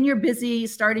 and then you're busy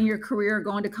starting your career,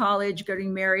 going to college,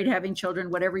 getting married, having children,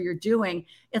 whatever you're doing.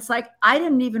 It's like, I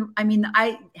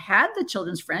had the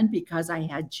Children's Friend because I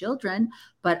had children,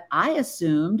 but I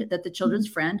assumed that the Children's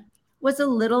Friend was a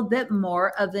little bit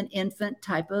more of an infant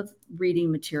type of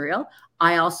reading material.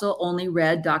 I also only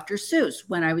read Dr. Seuss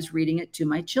when I was reading it to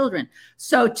my children.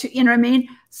 So to, you know what I mean?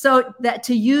 So that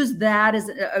to use that as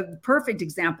a perfect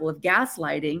example of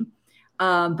gaslighting,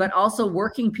 but also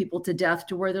working people to death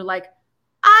to where they're like,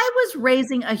 I was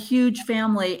raising a huge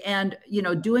family and, you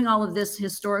know, doing all of this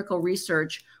historical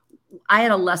research. I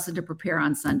had a lesson to prepare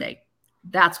on Sunday.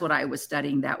 That's what I was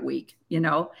studying that week, you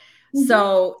know? Mm-hmm.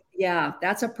 So yeah,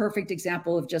 that's a perfect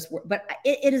example of just, but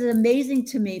it is amazing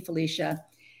to me, Felicia,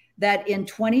 that in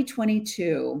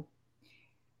 2022,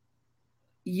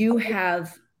 you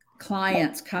have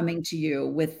clients coming to you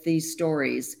with these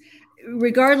stories,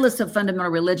 regardless of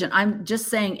fundamental religion. I'm just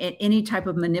saying any type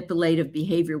of manipulative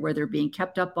behavior where they're being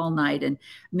kept up all night and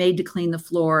made to clean the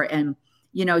floor. And,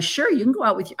 you know, sure, you can go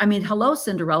out with, I mean, hello,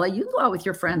 Cinderella, you can go out with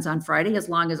your friends on Friday as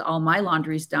long as all my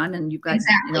laundry's done and you've got,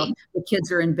 you know, the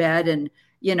kids are in bed and,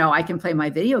 you know, I can play my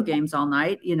video games all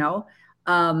night, you know.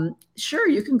 Sure,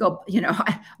 you can go, you know,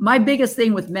 my biggest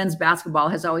thing with men's basketball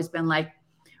has always been like,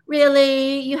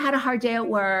 really, you had a hard day at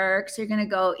work, so you're going to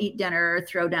go eat dinner,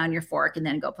 throw down your fork, and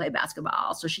then go play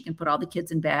basketball so she can put all the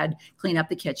kids in bed, clean up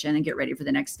the kitchen, and get ready for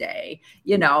the next day.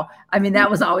 You know, I mean, that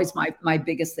was always my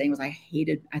biggest thing was I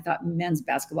thought men's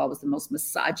basketball was the most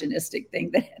misogynistic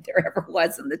thing that there ever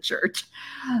was in the church.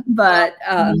 But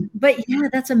yeah,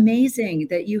 that's amazing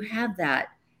that you have that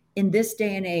in this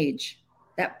day and age.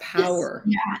 That power.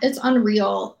 It's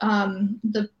unreal.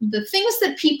 The things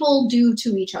that people do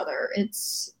to each other,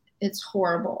 it's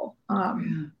horrible.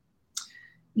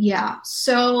 Yeah.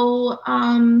 So,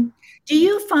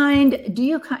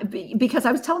 because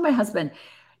I was telling my husband,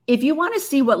 if you want to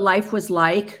see what life was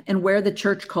like and where the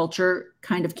church culture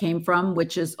kind of came from,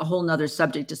 which is a whole nother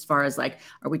subject as far as like,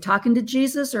 are we talking to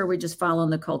Jesus or are we just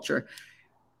following the culture?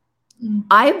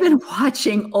 I've been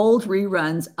watching old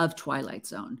reruns of Twilight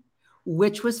Zone,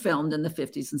 which was filmed in the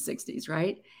 50s and 60s,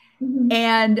 right? Mm-hmm.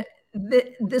 And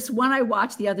this one I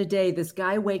watched the other day, this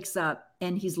guy wakes up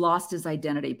and he's lost his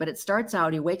identity, but it starts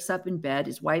out, he wakes up in bed,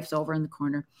 his wife's over in the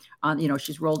corner, you know,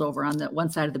 she's rolled over on the one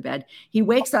side of the bed. He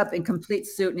wakes up in complete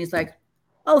suit and he's like,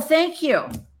 oh, thank you.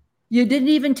 You didn't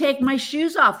even take my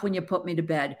shoes off when you put me to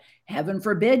bed. Heaven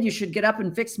forbid you should get up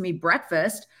and fix me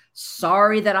breakfast.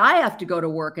 Sorry that I have to go to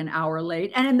work an hour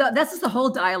late. And this is the whole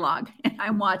dialogue. And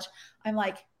I'm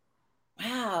like,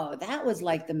 wow, that was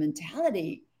like the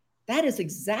mentality. That is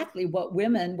exactly what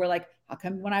women were like. How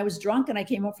come when I was drunk and I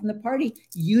came home from the party,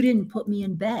 you didn't put me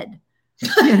in bed?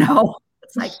 You know,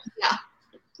 it's like, yeah,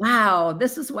 wow,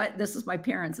 this is my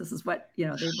parents. This is what, you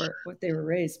know, they were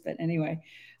raised. But anyway,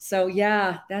 so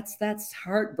yeah, that's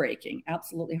heartbreaking,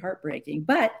 absolutely heartbreaking,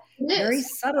 but very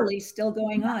subtly still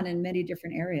going on in many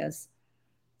different areas.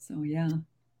 So yeah.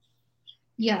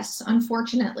 Yes,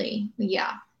 unfortunately.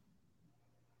 Yeah.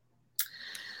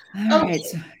 All right.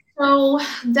 So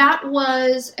that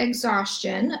was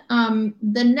exhaustion.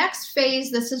 The next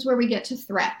phase, this is where we get to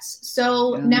threats.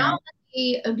 So now that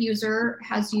the abuser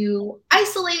has you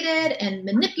isolated and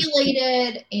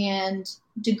manipulated and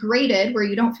degraded, where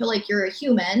you don't feel like you're a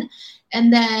human,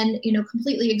 and then, you know,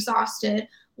 completely exhausted.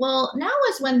 Well, now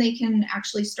is when they can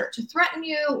actually start to threaten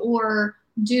you or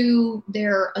do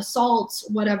their assaults,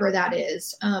 whatever that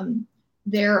is.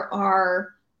 There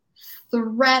are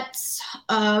threats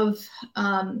of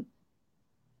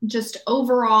just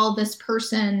overall, this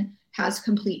person has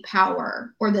complete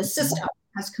power, or the system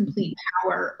has complete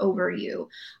power over you.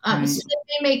 So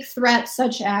they make threats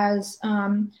such as,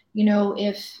 you know,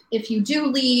 if you do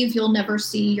leave, you'll never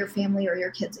see your family or your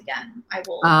kids again. I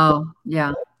will. Oh,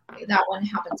 yeah. That one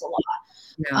happens a lot.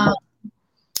 Yeah.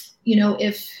 You know,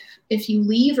 if you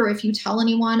leave or if you tell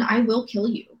anyone, I will kill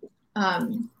you.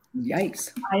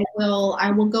 Yikes. I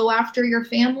will go after your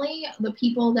family, the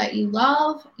people that you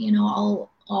love. You know,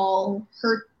 I'll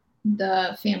hurt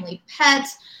the family pet.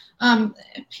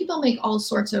 People make all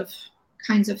sorts of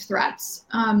kinds of threats.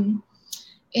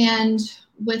 And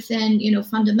within, you know,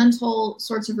 fundamental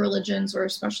sorts of religions, or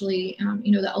especially,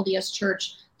 you know, the LDS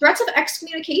Church, threats of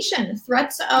excommunication,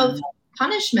 threats of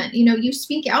punishment. You know, you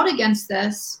speak out against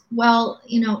this, well,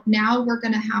 you know, now we're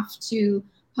going to have to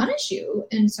punish you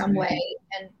in some way.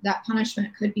 And that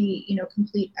punishment could be, you know,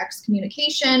 complete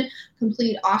excommunication,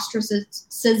 complete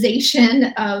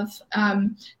ostracization of,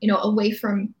 you know, away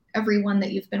from everyone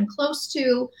that you've been close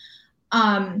to.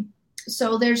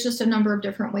 So there's just a number of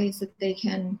different ways that they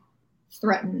can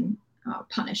threaten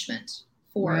punishment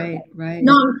for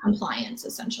non-compliance,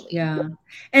 essentially. Yeah.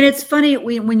 And it's funny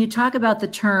when you talk about the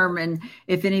term, and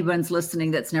if anyone's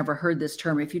listening that's never heard this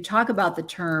term, if you talk about the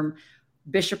term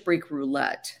bishopric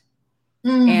roulette,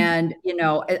 Mm. And,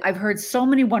 I've heard so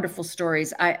many wonderful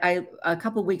stories. A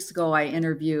couple of weeks ago, I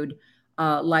interviewed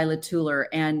Lila Tuller,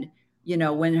 and,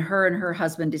 when her and her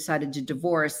husband decided to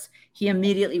divorce, he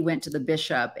immediately went to the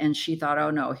bishop, and she thought, oh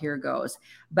no, here goes.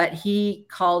 But he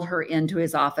called her into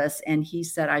his office and he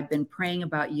said, I've been praying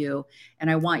about you, and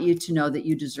I want you to know that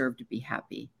you deserve to be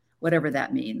happy, whatever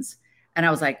that means. And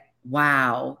I was like,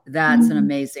 wow, that's an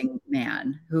amazing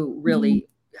man who really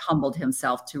humbled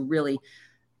himself to really,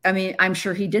 I mean, I'm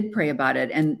sure he did pray about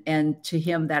it. And to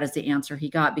him, that is the answer he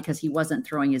got, because he wasn't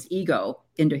throwing his ego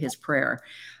into his prayer.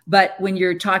 But when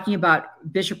you're talking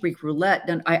about bishopric roulette,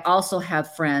 then I also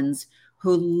have friends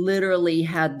who literally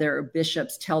had their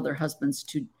bishops tell their husbands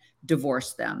to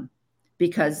divorce them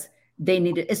because they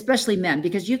needed, especially men,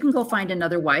 because you can go find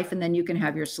another wife and then you can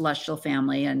have your celestial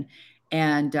family. And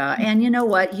you know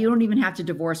what? You don't even have to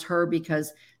divorce her,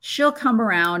 because she'll come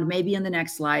around maybe in the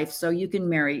next life. So you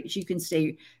can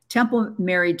stay temple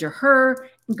married to her,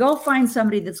 go find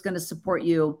somebody that's going to support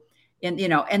you.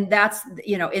 And that's,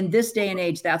 in this day and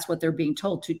age, that's what they're being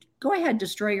told to. Go ahead,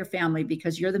 destroy your family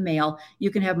because you're the male.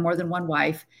 You can have more than one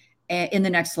wife in the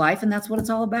next life. And that's what it's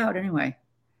all about anyway.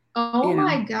 Oh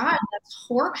my God, that's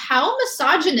horrible. How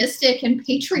misogynistic and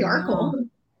patriarchal.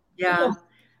 Yeah.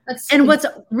 And what's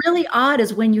really odd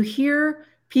is when you hear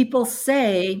people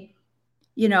say,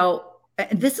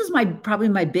 this is probably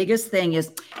my biggest thing,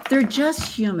 is they're just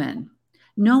human.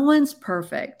 No one's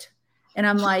perfect. And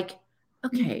I'm like,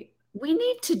 okay, we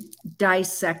need to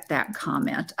dissect that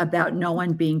comment about no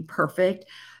one being perfect,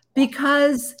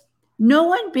 because no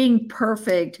one being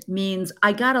perfect means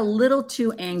I got a little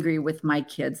too angry with my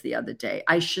kids the other day.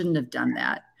 I shouldn't have done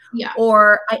that. Yeah.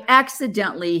 Or I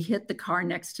accidentally hit the car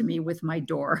next to me with my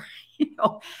door.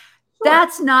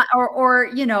 That's not, or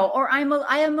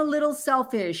I am a little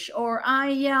selfish, or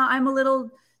I'm a little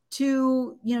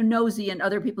too, nosy in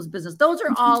other people's business. Those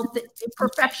are all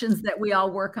perfections that we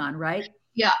all work on, right?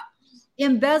 Yeah.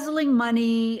 Embezzling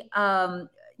money,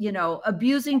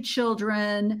 abusing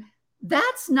children.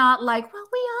 That's not like, well,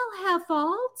 we all have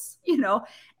faults,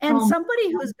 and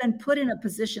somebody who has been put in a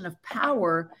position of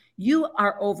power. You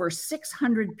are over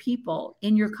 600 people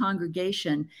in your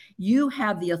congregation. You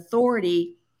have the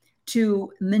authority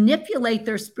to manipulate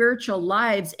their spiritual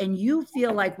lives, and you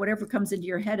feel like whatever comes into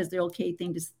your head is the okay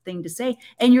thing to say,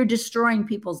 and you're destroying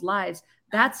people's lives.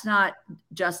 That's not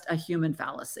just a human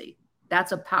fallacy.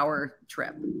 That's a power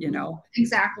trip,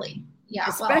 Exactly. Yeah.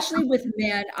 Especially with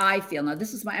men, I feel. Now,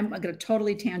 I'm going to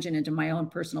totally tangent into my own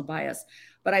personal bias,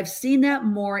 but I've seen that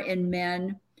more in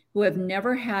men who have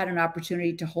never had an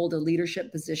opportunity to hold a leadership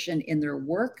position in their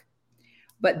work.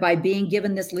 But by being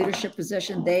given this leadership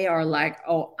position, they are like,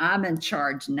 oh, I'm in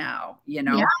charge now.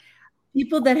 Yeah.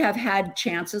 People that have had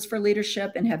chances for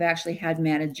leadership and have actually had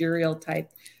managerial type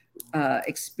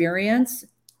experience,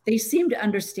 they seem to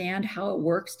understand how it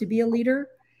works to be a leader.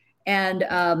 And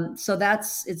so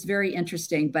it's very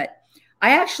interesting. But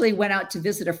I actually went out to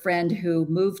visit a friend who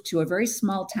moved to a very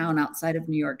small town outside of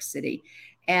New York City.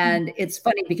 And it's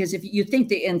funny because if you think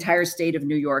the entire state of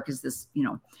New York is this,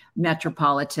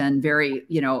 metropolitan, very,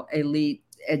 elite,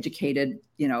 educated,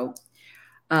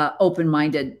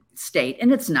 open-minded state.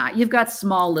 And it's not. You've got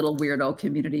small little weirdo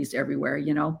communities everywhere,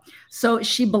 So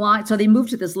so they moved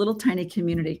to this little tiny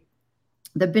community.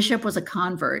 The bishop was a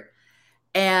convert.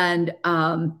 And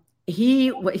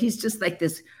he's just like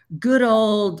this good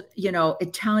old,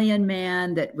 Italian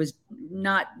man that was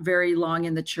not very long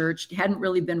in the church, hadn't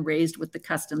really been raised with the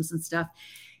customs and stuff.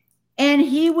 And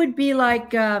he would be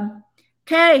like,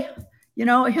 okay,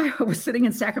 I was sitting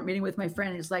in sacrament meeting with my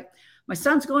friend. He's like, my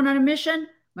son's going on a mission.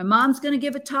 My mom's going to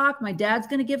give a talk. My dad's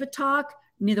going to give a talk.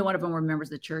 Neither one of them were members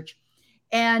of the church.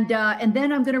 And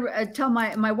then I'm going to tell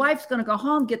my wife's going to go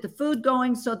home, get the food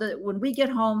going so that when we get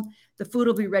home, the food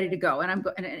will be ready to go. And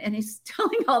and he's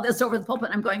telling all this over the pulpit.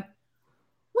 I'm going,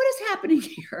 what is happening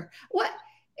here? What,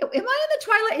 am I in the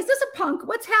twilight? Is this a punk?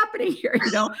 What's happening here?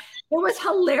 It was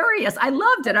hilarious. I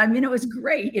loved it. I mean, it was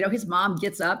great. His mom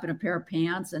gets up in a pair of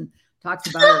pants and talks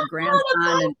about her grandson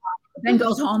and then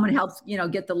goes home and helps,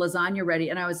 get the lasagna ready.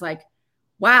 And I was like,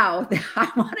 wow,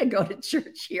 I want to go to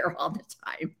church here all the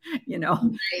time.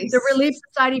 Nice. The Relief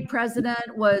Society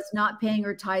president was not paying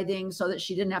her tithing so that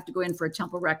she didn't have to go in for a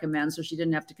temple recommend. So she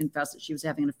didn't have to confess that she was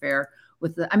having an affair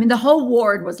with the whole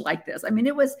ward was like this.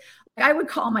 It was, I would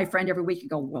call my friend every week and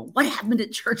go, well, what happened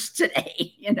at church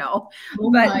today? Oh,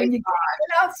 but when you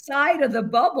get outside of the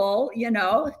bubble,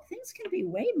 things can be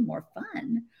way more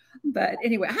fun. But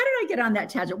anyway, how did I get on that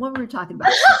tangent? What were we talking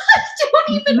about?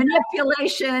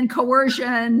 Manipulation,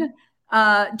 coercion,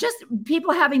 just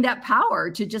people having that power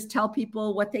to just tell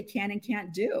people what they can and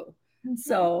can't do.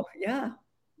 So, yeah.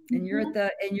 and you're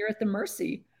at the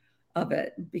mercy of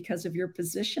it because of your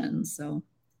position. So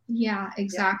yeah,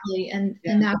 exactly. And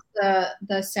yeah. and that's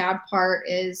the sad part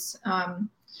is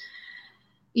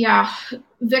yeah,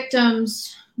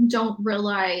 victims don't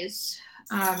realize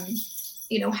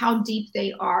how deep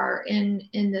they are in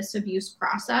this abuse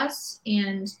process,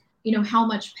 and how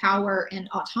much power and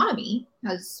autonomy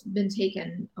has been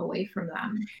taken away from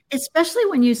them. Especially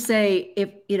when you say, if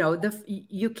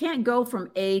you can't go from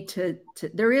A to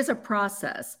there is a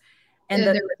process, and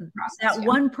There is a process, that yeah.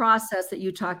 one process that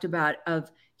you talked about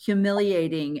of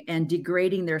humiliating and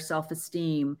degrading their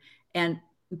self-esteem and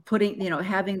putting,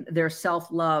 having their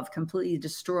self-love completely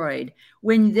destroyed.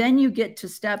 When then you get to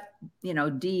step, D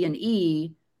and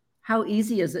E, how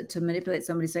easy is it to manipulate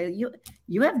somebody, say,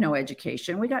 you have no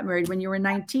education. We got married when you were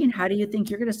 19. How do you think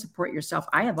you're going to support yourself?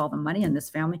 I have all the money in this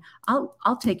family.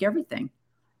 I'll take everything.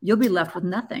 You'll be left with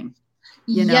nothing.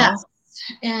 Yes.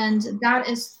 And that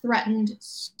is threatened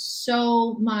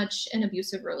so much in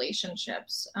abusive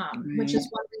relationships, which is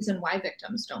one reason why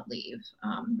victims don't leave.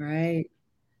 Right.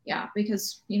 Yeah,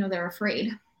 because they're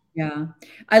afraid. Yeah.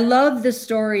 I love the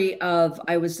story of,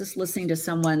 I was just listening to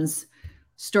someone's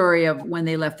story of when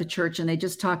they left the church, and they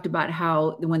just talked about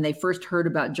how when they first heard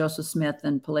about Joseph Smith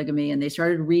and polygamy, and they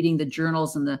started reading the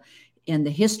journals and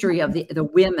the history of the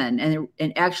women,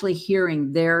 and actually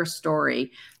hearing their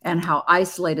story and how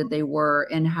isolated they were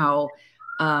and how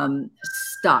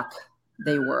stuck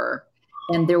they were.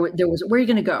 And there was, where are you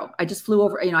going to go? I just flew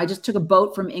over, I just took a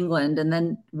boat from England and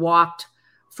then walked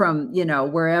from,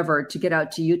 wherever to get out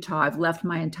to Utah. I've left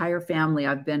my entire family.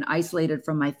 I've been isolated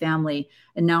from my family.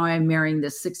 And now I'm marrying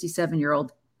this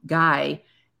 67-year-old guy.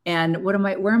 And where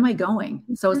am I going?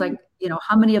 So it's like,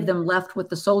 how many of them left with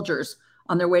the soldiers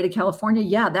on their way to California?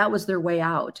 Yeah, that was their way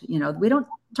out. We don't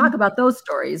talk about those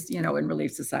stories, in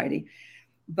Relief Society,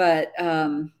 but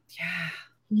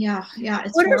yeah.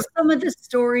 What are some of the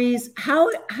stories? How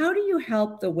do you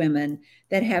help the women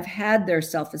that have had their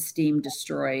self-esteem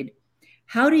destroyed?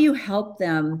 How do you help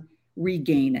them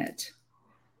regain it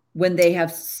when they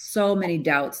have so many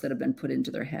doubts that have been put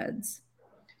into their heads?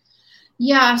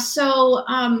 Yeah, so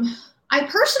I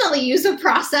personally use a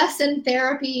process in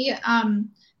therapy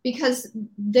because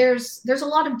there's a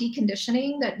lot of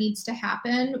deconditioning that needs to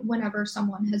happen whenever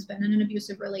someone has been in an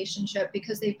abusive relationship,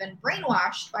 because they've been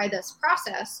brainwashed by this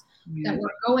process that we're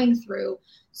going through.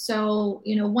 So,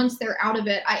 once they're out of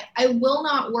it, I will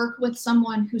not work with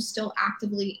someone who's still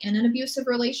actively in an abusive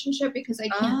relationship, because I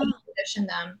can't decondition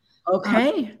them.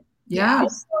 Okay. Yeah.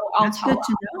 So I'll tell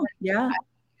them. Yeah.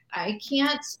 I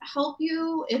can't help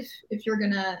you if you're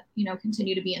gonna,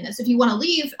 continue to be in this. If you want to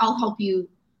leave, I'll help you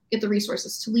get the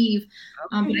resources to leave.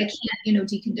 But I can't,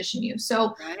 decondition you.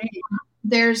 So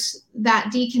there's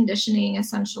that deconditioning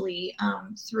essentially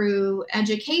through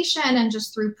education and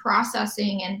just through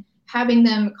processing and having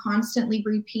them constantly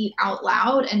repeat out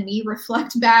loud, and me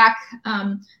reflect back,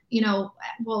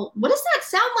 well, what does that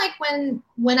sound like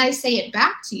when I say it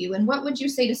back to you? And what would you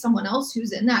say to someone else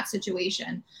who's in that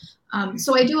situation?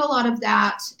 So I do a lot of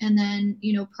that, and then,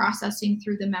 processing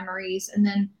through the memories, and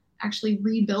then actually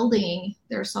rebuilding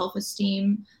their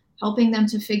self-esteem, helping them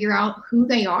to figure out who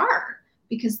they are,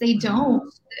 because they don't.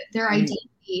 Their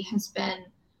identity has been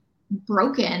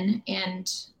broken and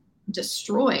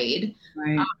destroyed.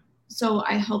 So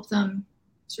I help them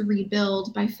to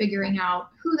rebuild by figuring out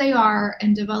who they are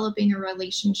and developing a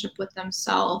relationship with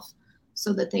themselves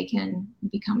so that they can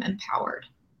become empowered.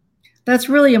 That's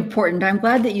really important. I'm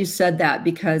glad that you said that,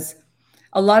 because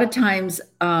a lot of times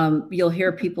you'll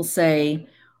hear people say,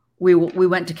 we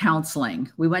went to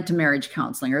counseling, we went to marriage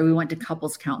counseling, or we went to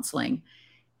couples counseling.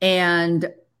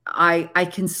 And I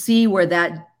can see where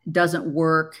that doesn't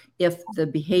work if the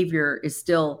behavior is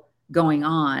still going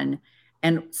on,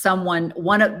 and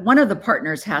one of the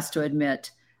partners has to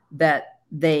admit that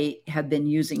they have been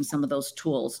using some of those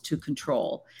tools to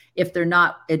control. If they're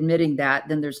not admitting that,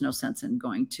 then there's no sense in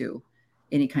going to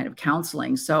any kind of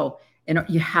counseling. So,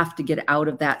 you have to get out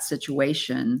of that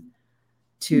situation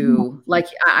to, like,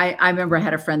 I remember I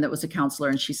had a friend that was a counselor,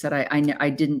 and she said,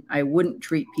 I wouldn't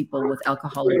treat people with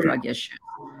alcohol or drug issues.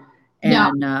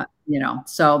 And,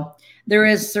 so there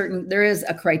is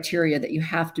a criteria that you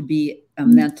have to be, a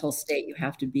mental state you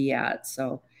have to be at.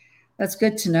 So that's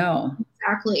good to know.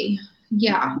 Exactly.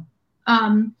 Yeah.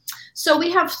 So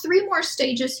we have 3 more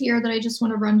stages here that I just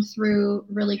want to run through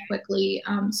really quickly.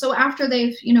 So after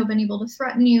they've, been able to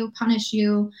threaten you, punish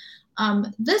you,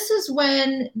 this is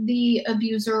when the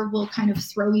abuser will kind of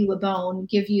throw you a bone,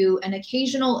 give you an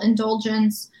occasional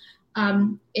indulgence,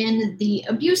 In the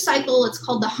abuse cycle, it's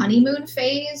called the honeymoon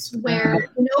phase, where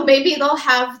maybe they'll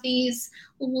have these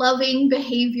loving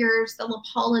behaviors, they'll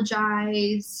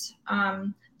apologize,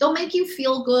 they'll make you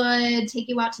feel good, take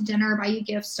you out to dinner, buy you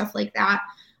gifts, stuff like that.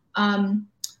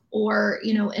 Or,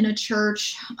 in a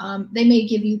church, they may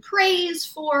give you praise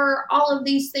for all of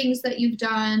these things that you've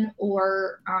done,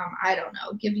 or I don't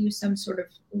know, give you some sort of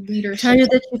leadership. Tell you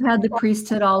that you've had the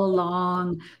priesthood all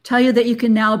along. Tell you that you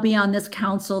can now be on this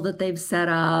council that they've set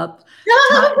up.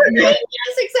 Yes,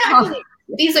 exactly.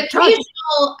 These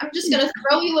occasional, I'm just going to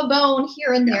throw you a bone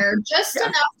here and there, just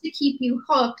enough to keep you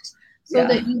hooked so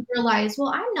that you realize,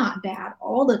 well, I'm not bad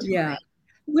all the time. Yeah.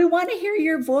 We want to hear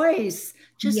your voice.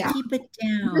 Just keep it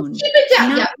down. Just keep it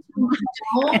down.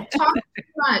 Don't talk too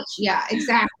much. Yeah,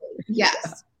 exactly.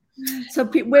 Yes. So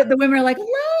the women are like, look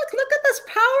at this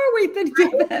power we've been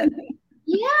given.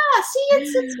 Yeah. See,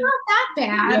 it's not that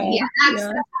bad. Yeah. That's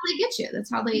how they get you.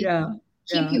 That's how they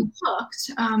keep you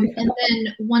hooked. And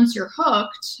then once you're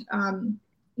hooked, and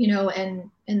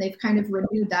they've kind of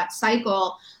renewed that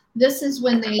cycle, this is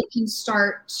when they can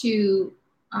start to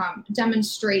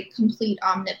demonstrate complete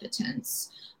omnipotence.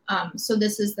 So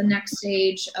this is the next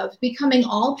stage of becoming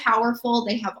all powerful.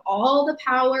 They have all the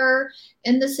power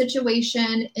in the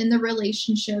situation, in the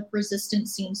relationship.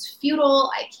 Resistance seems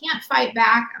futile. I can't fight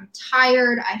back. I'm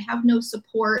tired. I have no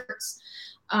support.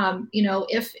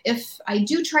 If I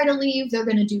do try to leave, they're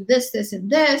going to do this, this, and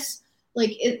this.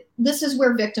 This is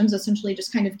where victims essentially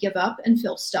just kind of give up and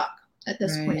feel stuck at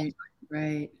this point.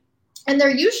 Right. And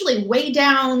they're usually way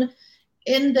down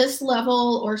in this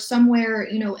level or somewhere,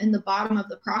 in the bottom of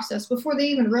the process before they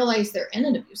even realize they're in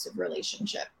an abusive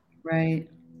relationship. Right.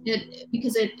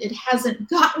 Because it hasn't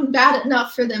gotten bad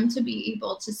enough for them to be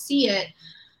able to see it.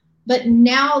 But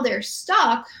now they're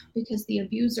stuck because the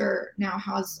abuser now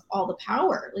has all the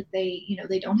power. They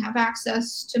don't have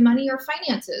access to money or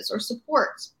finances or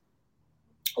support.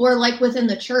 Or like within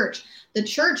the church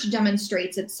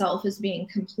demonstrates itself as being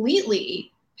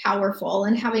completely powerful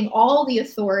and having all the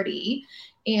authority,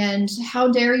 and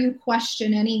how dare you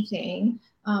question anything,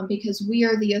 because we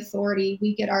are the authority.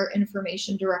 We get our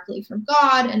information directly from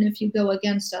God, and if you go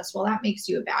against us, well, that makes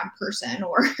you a bad person,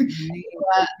 or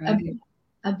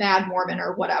a bad Mormon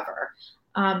or whatever.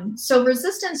 So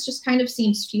resistance just kind of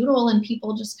seems futile, and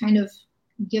people just kind of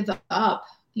give up,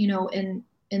 in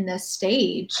this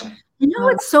stage.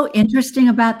 What's so interesting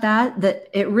about that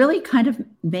it really kind of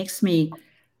makes me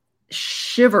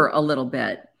shiver a little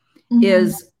bit,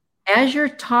 is as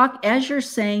you're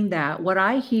saying that, what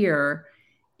I hear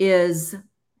is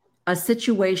a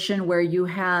situation where you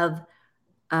have,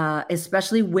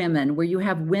 especially women, where you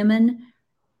have women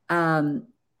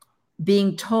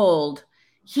being told,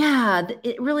 yeah,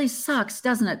 it really sucks,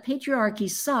 doesn't it? Patriarchy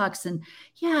sucks. And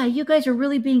yeah, you guys are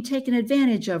really being taken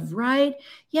advantage of, right?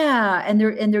 Yeah. And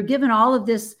they're given all of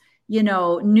this,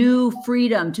 new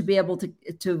freedom to be able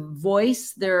to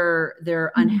voice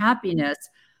their unhappiness.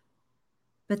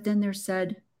 But then they're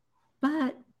said,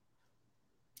 but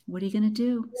what are you going to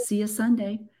do? See you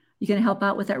Sunday. You going to help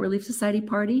out with that Relief Society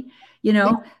party?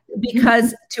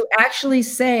 Because to actually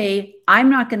say, I'm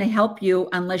not going to help you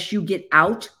unless you get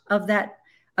out of that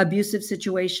abusive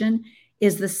situation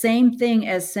is the same thing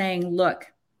as saying, look,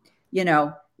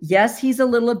 yes, he's a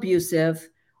little abusive,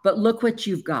 but look what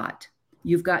you've got.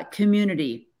 You've got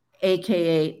community,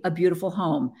 AKA a beautiful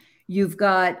home. You've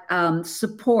got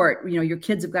support. Your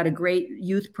kids have got a great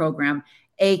youth program,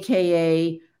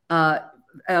 AKA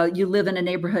you live in a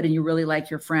neighborhood and you really like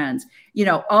your friends.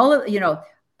 Look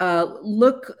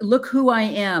who I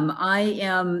am. I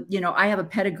am, I have a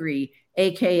pedigree,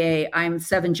 AKA I'm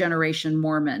 7th-generation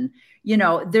Mormon.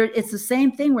 It's the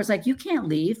same thing where it's like, you can't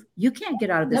leave. You can't get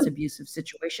out of this abusive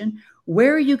situation.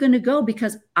 Where are you going to go?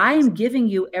 Because I'm giving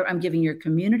you your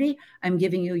community. I'm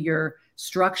giving you your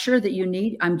structure that you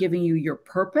need. I'm giving you your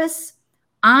purpose.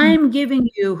 I'm giving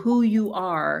you who you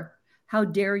are. How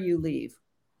dare you leave?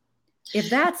 If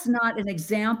that's not an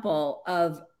example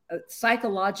of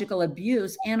psychological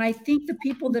abuse, and I think the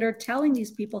people that are telling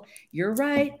these people, you're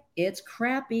right, it's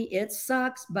crappy, it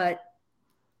sucks, but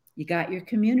you got your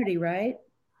community, right?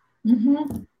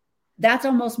 That's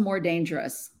almost more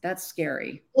dangerous. That's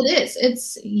scary. It is.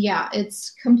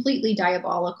 It's completely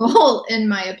diabolical in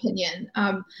my opinion.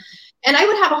 And I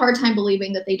would have a hard time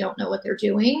believing that they don't know what they're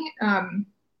doing.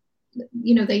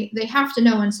 They have to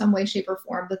know in some way, shape, or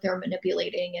form that they're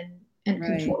manipulating and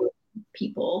controlling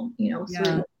people,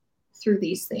 through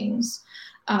these things.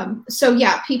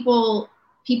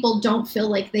 People don't feel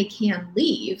like they can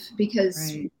leave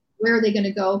because where are they going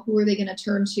to go? Who are they going to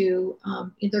turn to?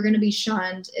 They're going to be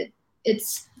shunned.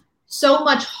 It's so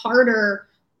much harder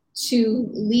to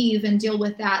leave and deal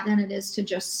with that than it is to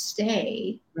just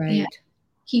stay and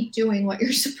keep doing what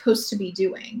you're supposed to be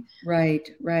doing. Right,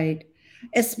 right.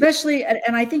 Especially,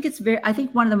 and I think I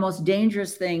think one of the most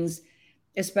dangerous things,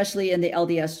 especially in the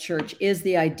LDS church, is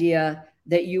the idea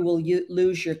that you will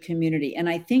lose your community. And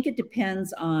I think it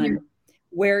depends on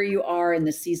where you are in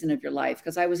the season of your life.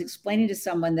 Because I was explaining to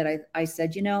someone that I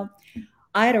said, you know,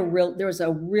 there was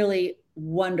a really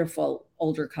wonderful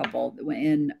older couple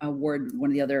in a ward, one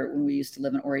of the other, when we used to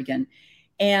live in Oregon.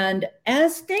 And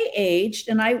as they aged,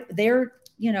 and they're,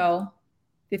 you know,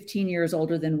 15 years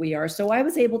older than we are. So I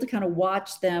was able to kind of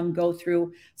watch them go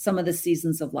through some of the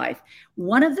seasons of life.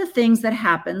 One of the things that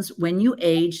happens when you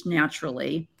age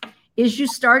naturally is you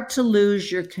start to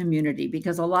lose your community,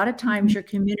 because a lot of times your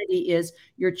community is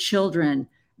your children,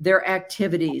 their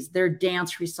activities, their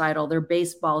dance recital, their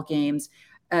baseball games,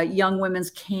 young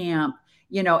women's camp.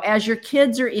 You know, as your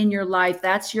kids are in your life,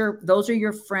 those are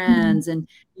your friends, and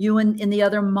you and the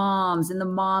other moms in the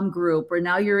mom group, or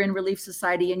now you're in Relief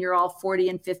Society and you're all 40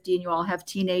 and 50 and you all have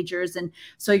teenagers. And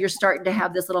so you're starting to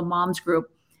have this little moms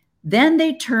group. Then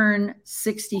they turn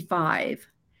 65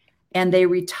 and they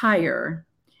retire.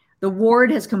 The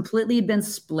ward has completely been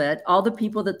split. All the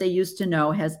people that they used to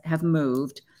know have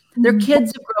moved. Their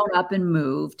kids have grown up and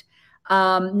moved.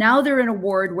 Now they're in a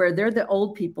ward where they're the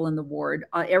old people in the ward.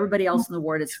 Everybody else in the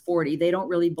ward is 40. They don't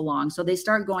really belong. So they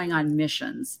start going on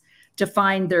missions to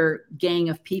find their gang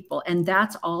of people. And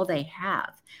that's all they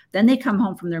have. Then they come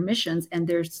home from their missions and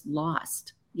they're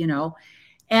lost, you know?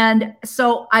 And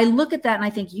so I look at that and I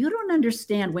think, you don't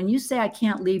understand. When you say I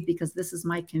can't leave because this is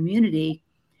my community,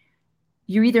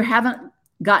 you either haven't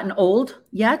gotten old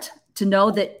yet to know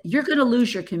that you're going to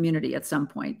lose your community at some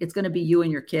point. It's going to be you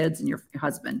and your kids and your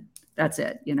husband. That's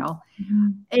it, you know?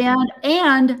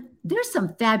 And there's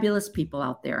some fabulous people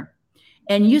out there.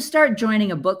 And you start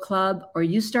joining a book club, or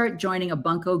you start joining a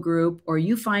bunco group, or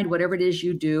you find whatever it is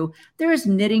you do. There's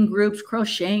knitting groups,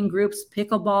 crocheting groups,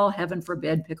 pickleball, heaven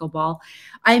forbid pickleball.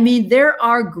 I mean, there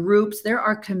are groups, there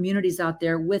are communities out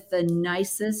there with the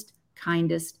nicest,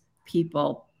 kindest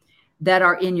people that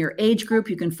are in your age group.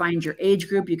 You can find your age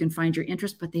group, you can find your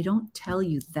interest, but they don't tell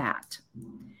you that,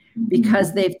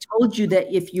 because they've told you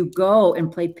that if you go and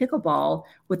play pickleball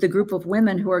with a group of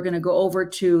women who are going to go over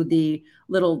to the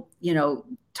little, you know,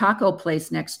 taco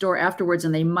place next door afterwards,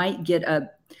 and they might get a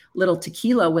little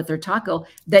tequila with their taco,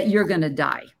 that you're going to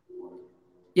die,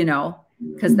 you know,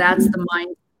 because that's the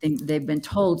mind thing they've been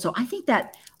told. So I think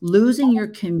that losing your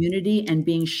community and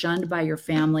being shunned by your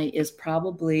family is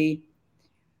probably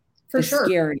the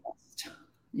scariest.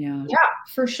 Yeah,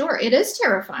 for sure. It is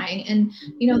terrifying. And,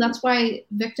 you know, that's why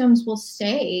victims will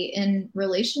stay in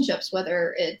relationships,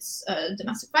 whether it's a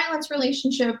domestic violence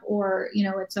relationship or, you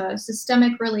know, it's a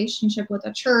systemic relationship with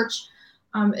a church.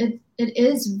 It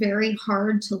is very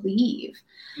hard to leave.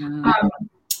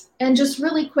 And just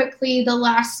really quickly, the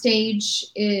last stage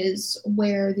is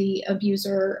where the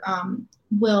abuser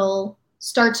will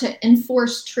start to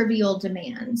enforce trivial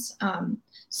demands.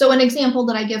 So an example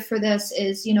that I give for this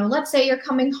is, you know, let's say you're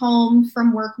coming home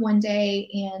from work one day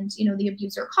and, you know, the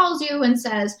abuser calls you and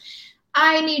says,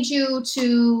 I need you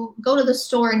to go to the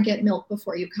store and get milk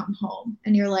before you come home.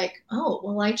 And you're like, oh,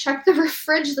 well, I checked the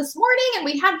fridge this morning and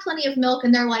we had plenty of milk.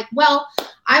 And they're like, well,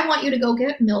 I want you to go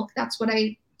get milk. That's what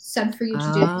I said for you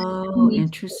to do. Oh,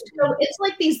 interesting. So it's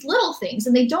like these little things,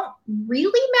 and they don't really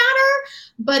matter,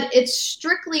 but it's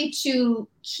strictly to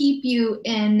keep you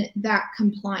in that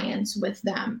compliance with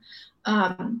them,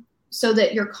 so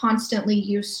that you're constantly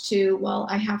used to, well,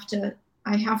 I have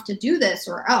to do this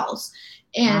or else.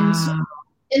 And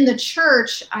in the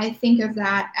church, I think of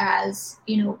that as,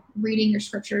 you know, reading your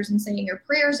scriptures and saying your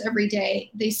prayers every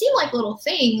day. They seem like little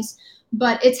things,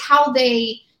 but it's how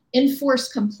they enforce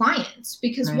compliance,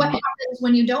 because what happens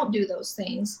when you don't do those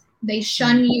things? They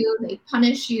shun you, they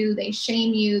punish you, they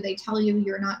shame you, they tell you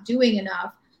you're not doing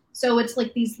enough. So it's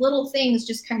like these little things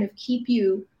just kind of keep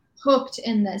you hooked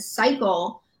in this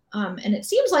cycle. And it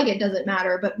seems like it doesn't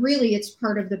matter, but really it's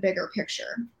part of the bigger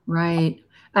picture. Right.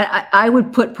 I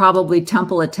would put probably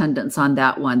temple attendance on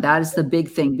that one. That is the big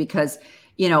thing, because,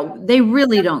 you know, they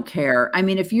really don't care. I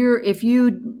mean, if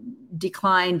you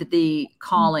declined the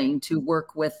calling to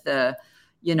work with the,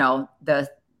 you know,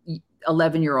 the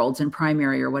 11-year-olds in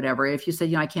primary or whatever, if you said,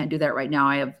 you know, I can't do that right now,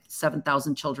 I have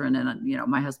 7,000 children and, you know,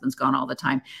 my husband's gone all the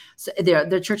time. So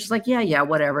the church is like, yeah,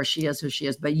 whatever, she is who she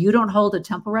is, but you don't hold a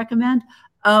temple recommend.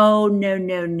 Oh,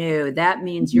 no. That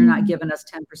means you're not giving us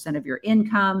 10% of your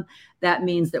income. That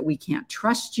means that we can't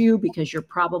trust you because you're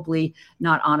probably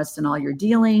not honest in all your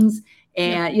dealings.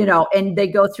 and, you know, and they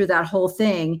go through that whole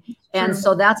thing. And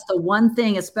so that's the one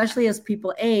thing, especially as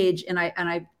people age. And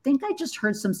I think I just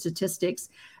heard some statistics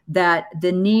that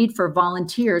the need for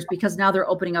volunteers, because now they're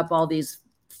opening up all these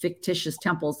fictitious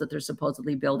temples that they're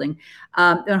supposedly building.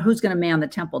 And who's going to man the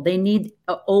temple? They need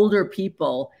older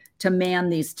people to man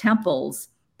these temples.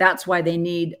 That's why they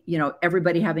need, you know,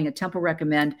 everybody having a temple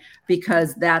recommend,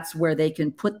 because that's where they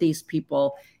can put these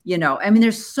people, you know. I mean,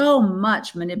 there's so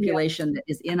much manipulation that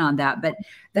is in on that, but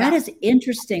that is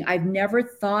interesting. I've never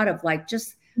thought of like,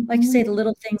 just like you say, the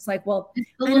little things like, well,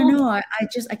 I don't know.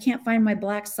 I can't find my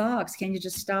black socks. Can you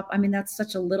just stop? I mean, that's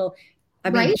such a little, I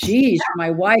mean, geez, you're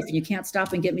my wife and you can't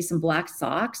stop and get me some black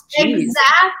socks. Jeez.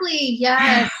 Exactly.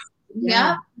 Yes.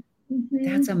 Yeah.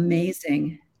 That's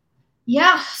amazing.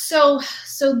 Yeah. So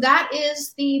that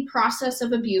is the process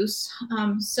of abuse.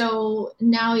 So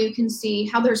now you can see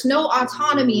how there's no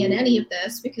autonomy in any of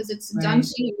this, because it's done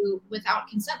to you without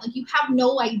consent. Like, you have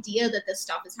no idea that this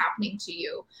stuff is happening to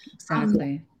you.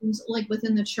 Exactly. Like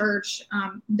within the church,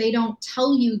 they don't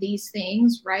tell you these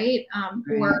things, right?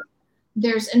 Or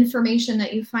there's information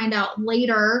that you find out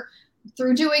later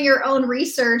through doing your own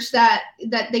research that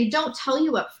they don't tell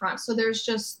you up front. So there's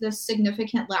just this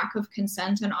significant lack of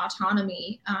consent and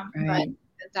autonomy. But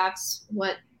that's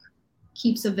what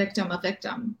keeps a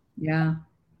victim. Yeah.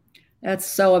 That's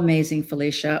so amazing,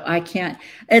 Felicia. I can't,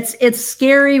 it's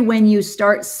scary when you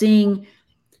start seeing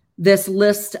this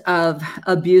list of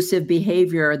abusive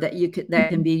behavior that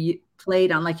can be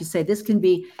played on. Like you say, this can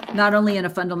be not only in a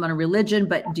fundamental religion,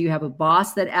 but do you have a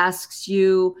boss that asks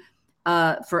you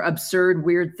for absurd,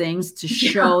 weird things to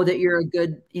show that you're a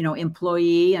good, you know,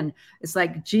 employee? And it's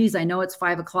like, geez, I know it's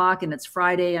 5 o'clock and it's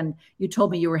Friday and you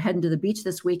told me you were heading to the beach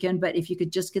this weekend, but if you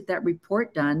could just get that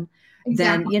report done,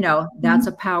 then, you know, that's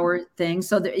a power thing.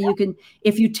 So that you can,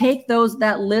 if you take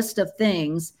that list of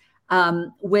things,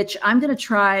 which I'm going to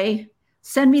try,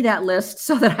 send me that list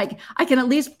so that I can at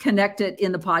least connect it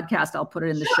in the podcast. I'll put it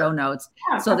in the show notes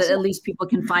so that at least people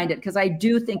can find it. Cause I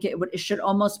do think it should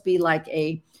almost be like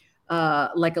a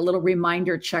little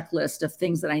reminder checklist of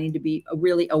things that I need to be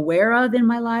really aware of in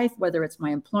my life, whether it's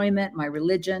my employment, my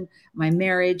religion, my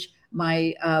marriage,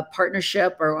 my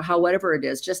partnership, or whatever it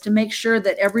is, just to make sure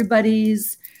that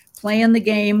everybody's playing the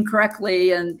game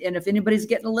correctly. And if anybody's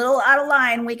getting a little out of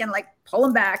line, we can like pull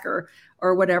them back or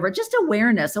whatever. Just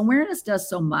awareness does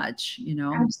so much, you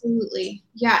know. Absolutely.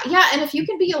 Yeah. And if you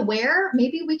can be aware,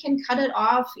 maybe we can cut it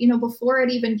off, you know, before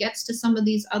it even gets to some of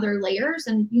these other layers,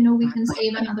 and, you know, we can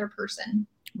save another person.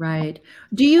 Right.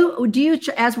 Do you,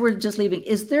 as we're just leaving,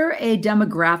 is there a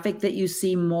demographic that you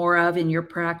see more of in your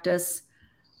practice?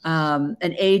 An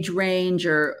age range,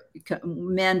 or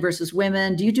men versus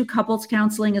women? Do you do couples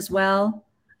counseling as well?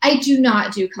 I do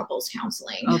not do couples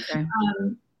counseling. Okay.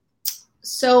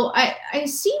 So I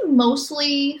see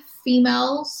mostly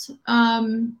females.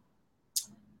 Men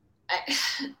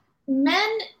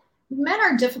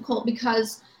are difficult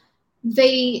because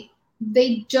they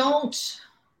don't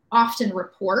often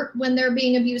report when they're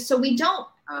being abused. So we don't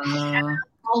have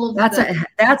all of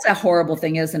that's a horrible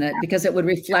thing, isn't it? Because it would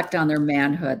reflect on their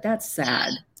manhood. That's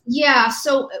sad. Yeah,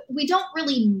 so we don't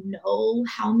really know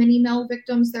how many male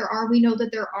victims there are. We know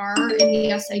that there are, and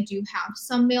yes, I do have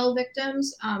some male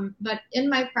victims, but in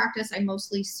my practice, I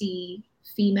mostly see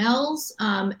females,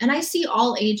 and I see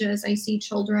all ages. I see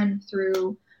children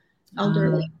through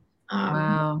elderly.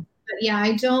 Wow. But yeah,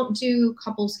 I don't do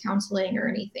couples counseling or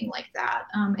anything like that.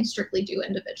 I strictly do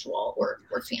individual or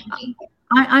family.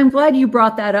 I'm glad you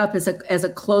brought that up as a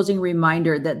closing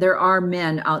reminder that there are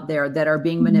men out there that are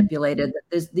being manipulated,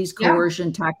 that these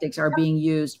coercion tactics are being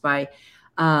used by,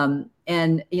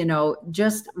 and, you know,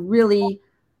 just really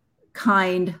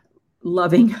kind,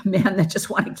 loving men that just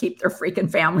want to keep their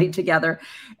freaking family together.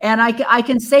 And I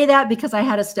can say that because I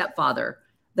had a stepfather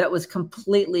that was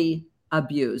completely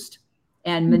abused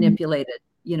and manipulated,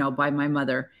 you know, by my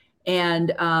mother.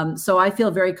 And so I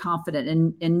feel very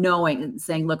confident in knowing and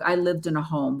saying, look, I lived in a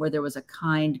home where there was a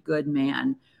kind, good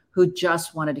man who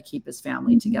just wanted to keep his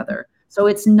family together. So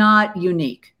it's not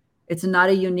unique. It's not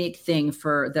a unique thing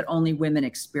that only women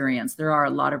experience. There are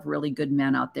a lot of really good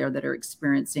men out there that are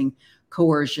experiencing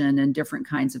coercion and different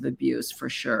kinds of abuse, for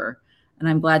sure. And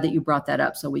I'm glad that you brought that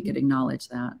up so we could acknowledge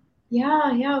that.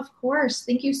 Yeah, of course.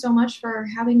 Thank you so much for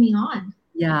having me on.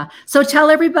 Yeah. So tell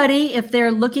everybody if they're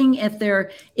in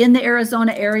the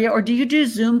Arizona area, or do you do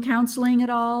Zoom counseling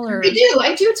at all? Or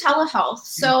I do telehealth.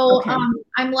 So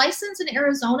I'm licensed in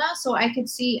Arizona, so I could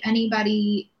see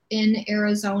anybody in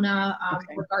Arizona,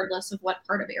 regardless of what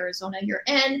part of Arizona you're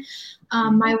in.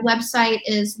 My website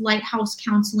is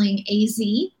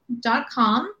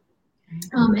lighthousecounselingaz.com.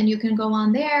 And you can go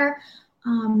on there,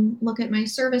 look at my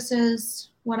services,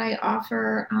 what I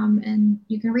offer, and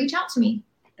you can reach out to me.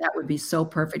 That would be so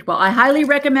perfect. Well, I highly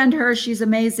recommend her. She's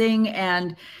amazing,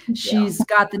 and she's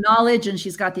got the knowledge, and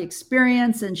she's got the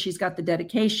experience, and she's got the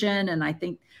dedication. And I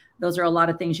think those are a lot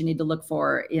of things you need to look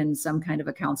for in some kind of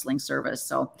a counseling service.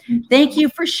 So thank you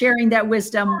for sharing that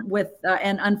wisdom with,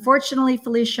 and unfortunately,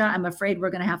 Felicia, I'm afraid we're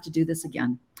going to have to do this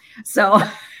again. So,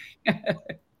 yes,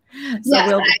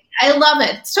 I love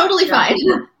it. It's totally fine.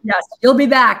 Yes, you'll be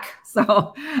back. So,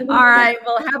 all right.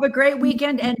 Well, have a great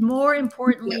weekend, and more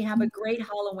importantly, have a great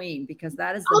Halloween, because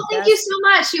that is the thank you so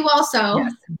much. You also.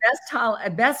 Yes,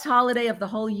 best holiday of the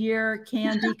whole year.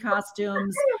 Candy,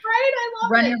 costumes, right? I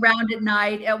love running around at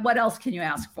night. What else can you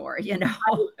ask for? You know,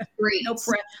 great.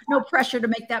 No pressure to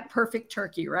make that perfect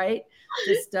turkey, right?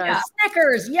 Just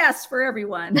Snickers, yes, for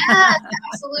everyone. Yes,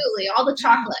 absolutely, all the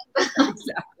chocolate.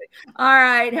 Exactly. All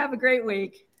right. Have a great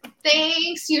week.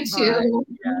 Thanks, you too.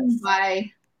 Yes.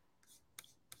 Bye.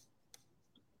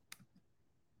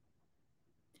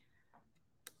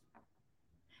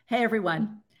 Hey,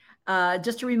 everyone.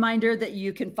 Just a reminder that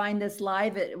you can find this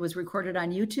live. It was recorded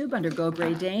on YouTube under Go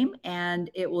Gray Dame, and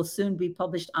it will soon be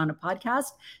published on a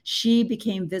podcast. She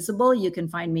Became Visible. You can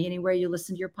find me anywhere you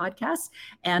listen to your podcasts,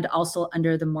 and also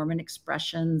under the Mormon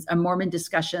Expressions, Mormon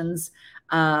Discussions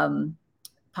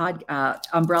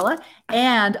umbrella.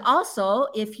 And also,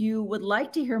 if you would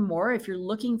like to hear more, if you're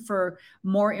looking for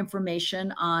more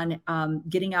information on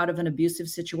getting out of an abusive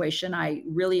situation, I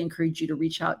really encourage you to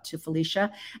reach out to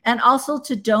Felicia, and also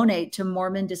to donate to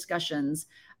Mormon Discussions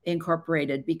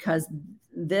Incorporated, because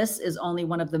this is only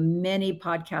one of the many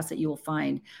podcasts that you will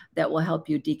find that will help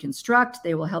you deconstruct.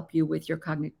 They will help you with your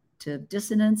cognitive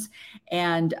dissonance,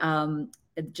 and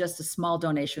just a small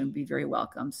donation would be very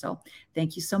welcome. So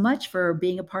thank you so much for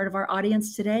being a part of our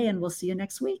audience today, and we'll see you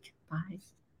next week. Bye.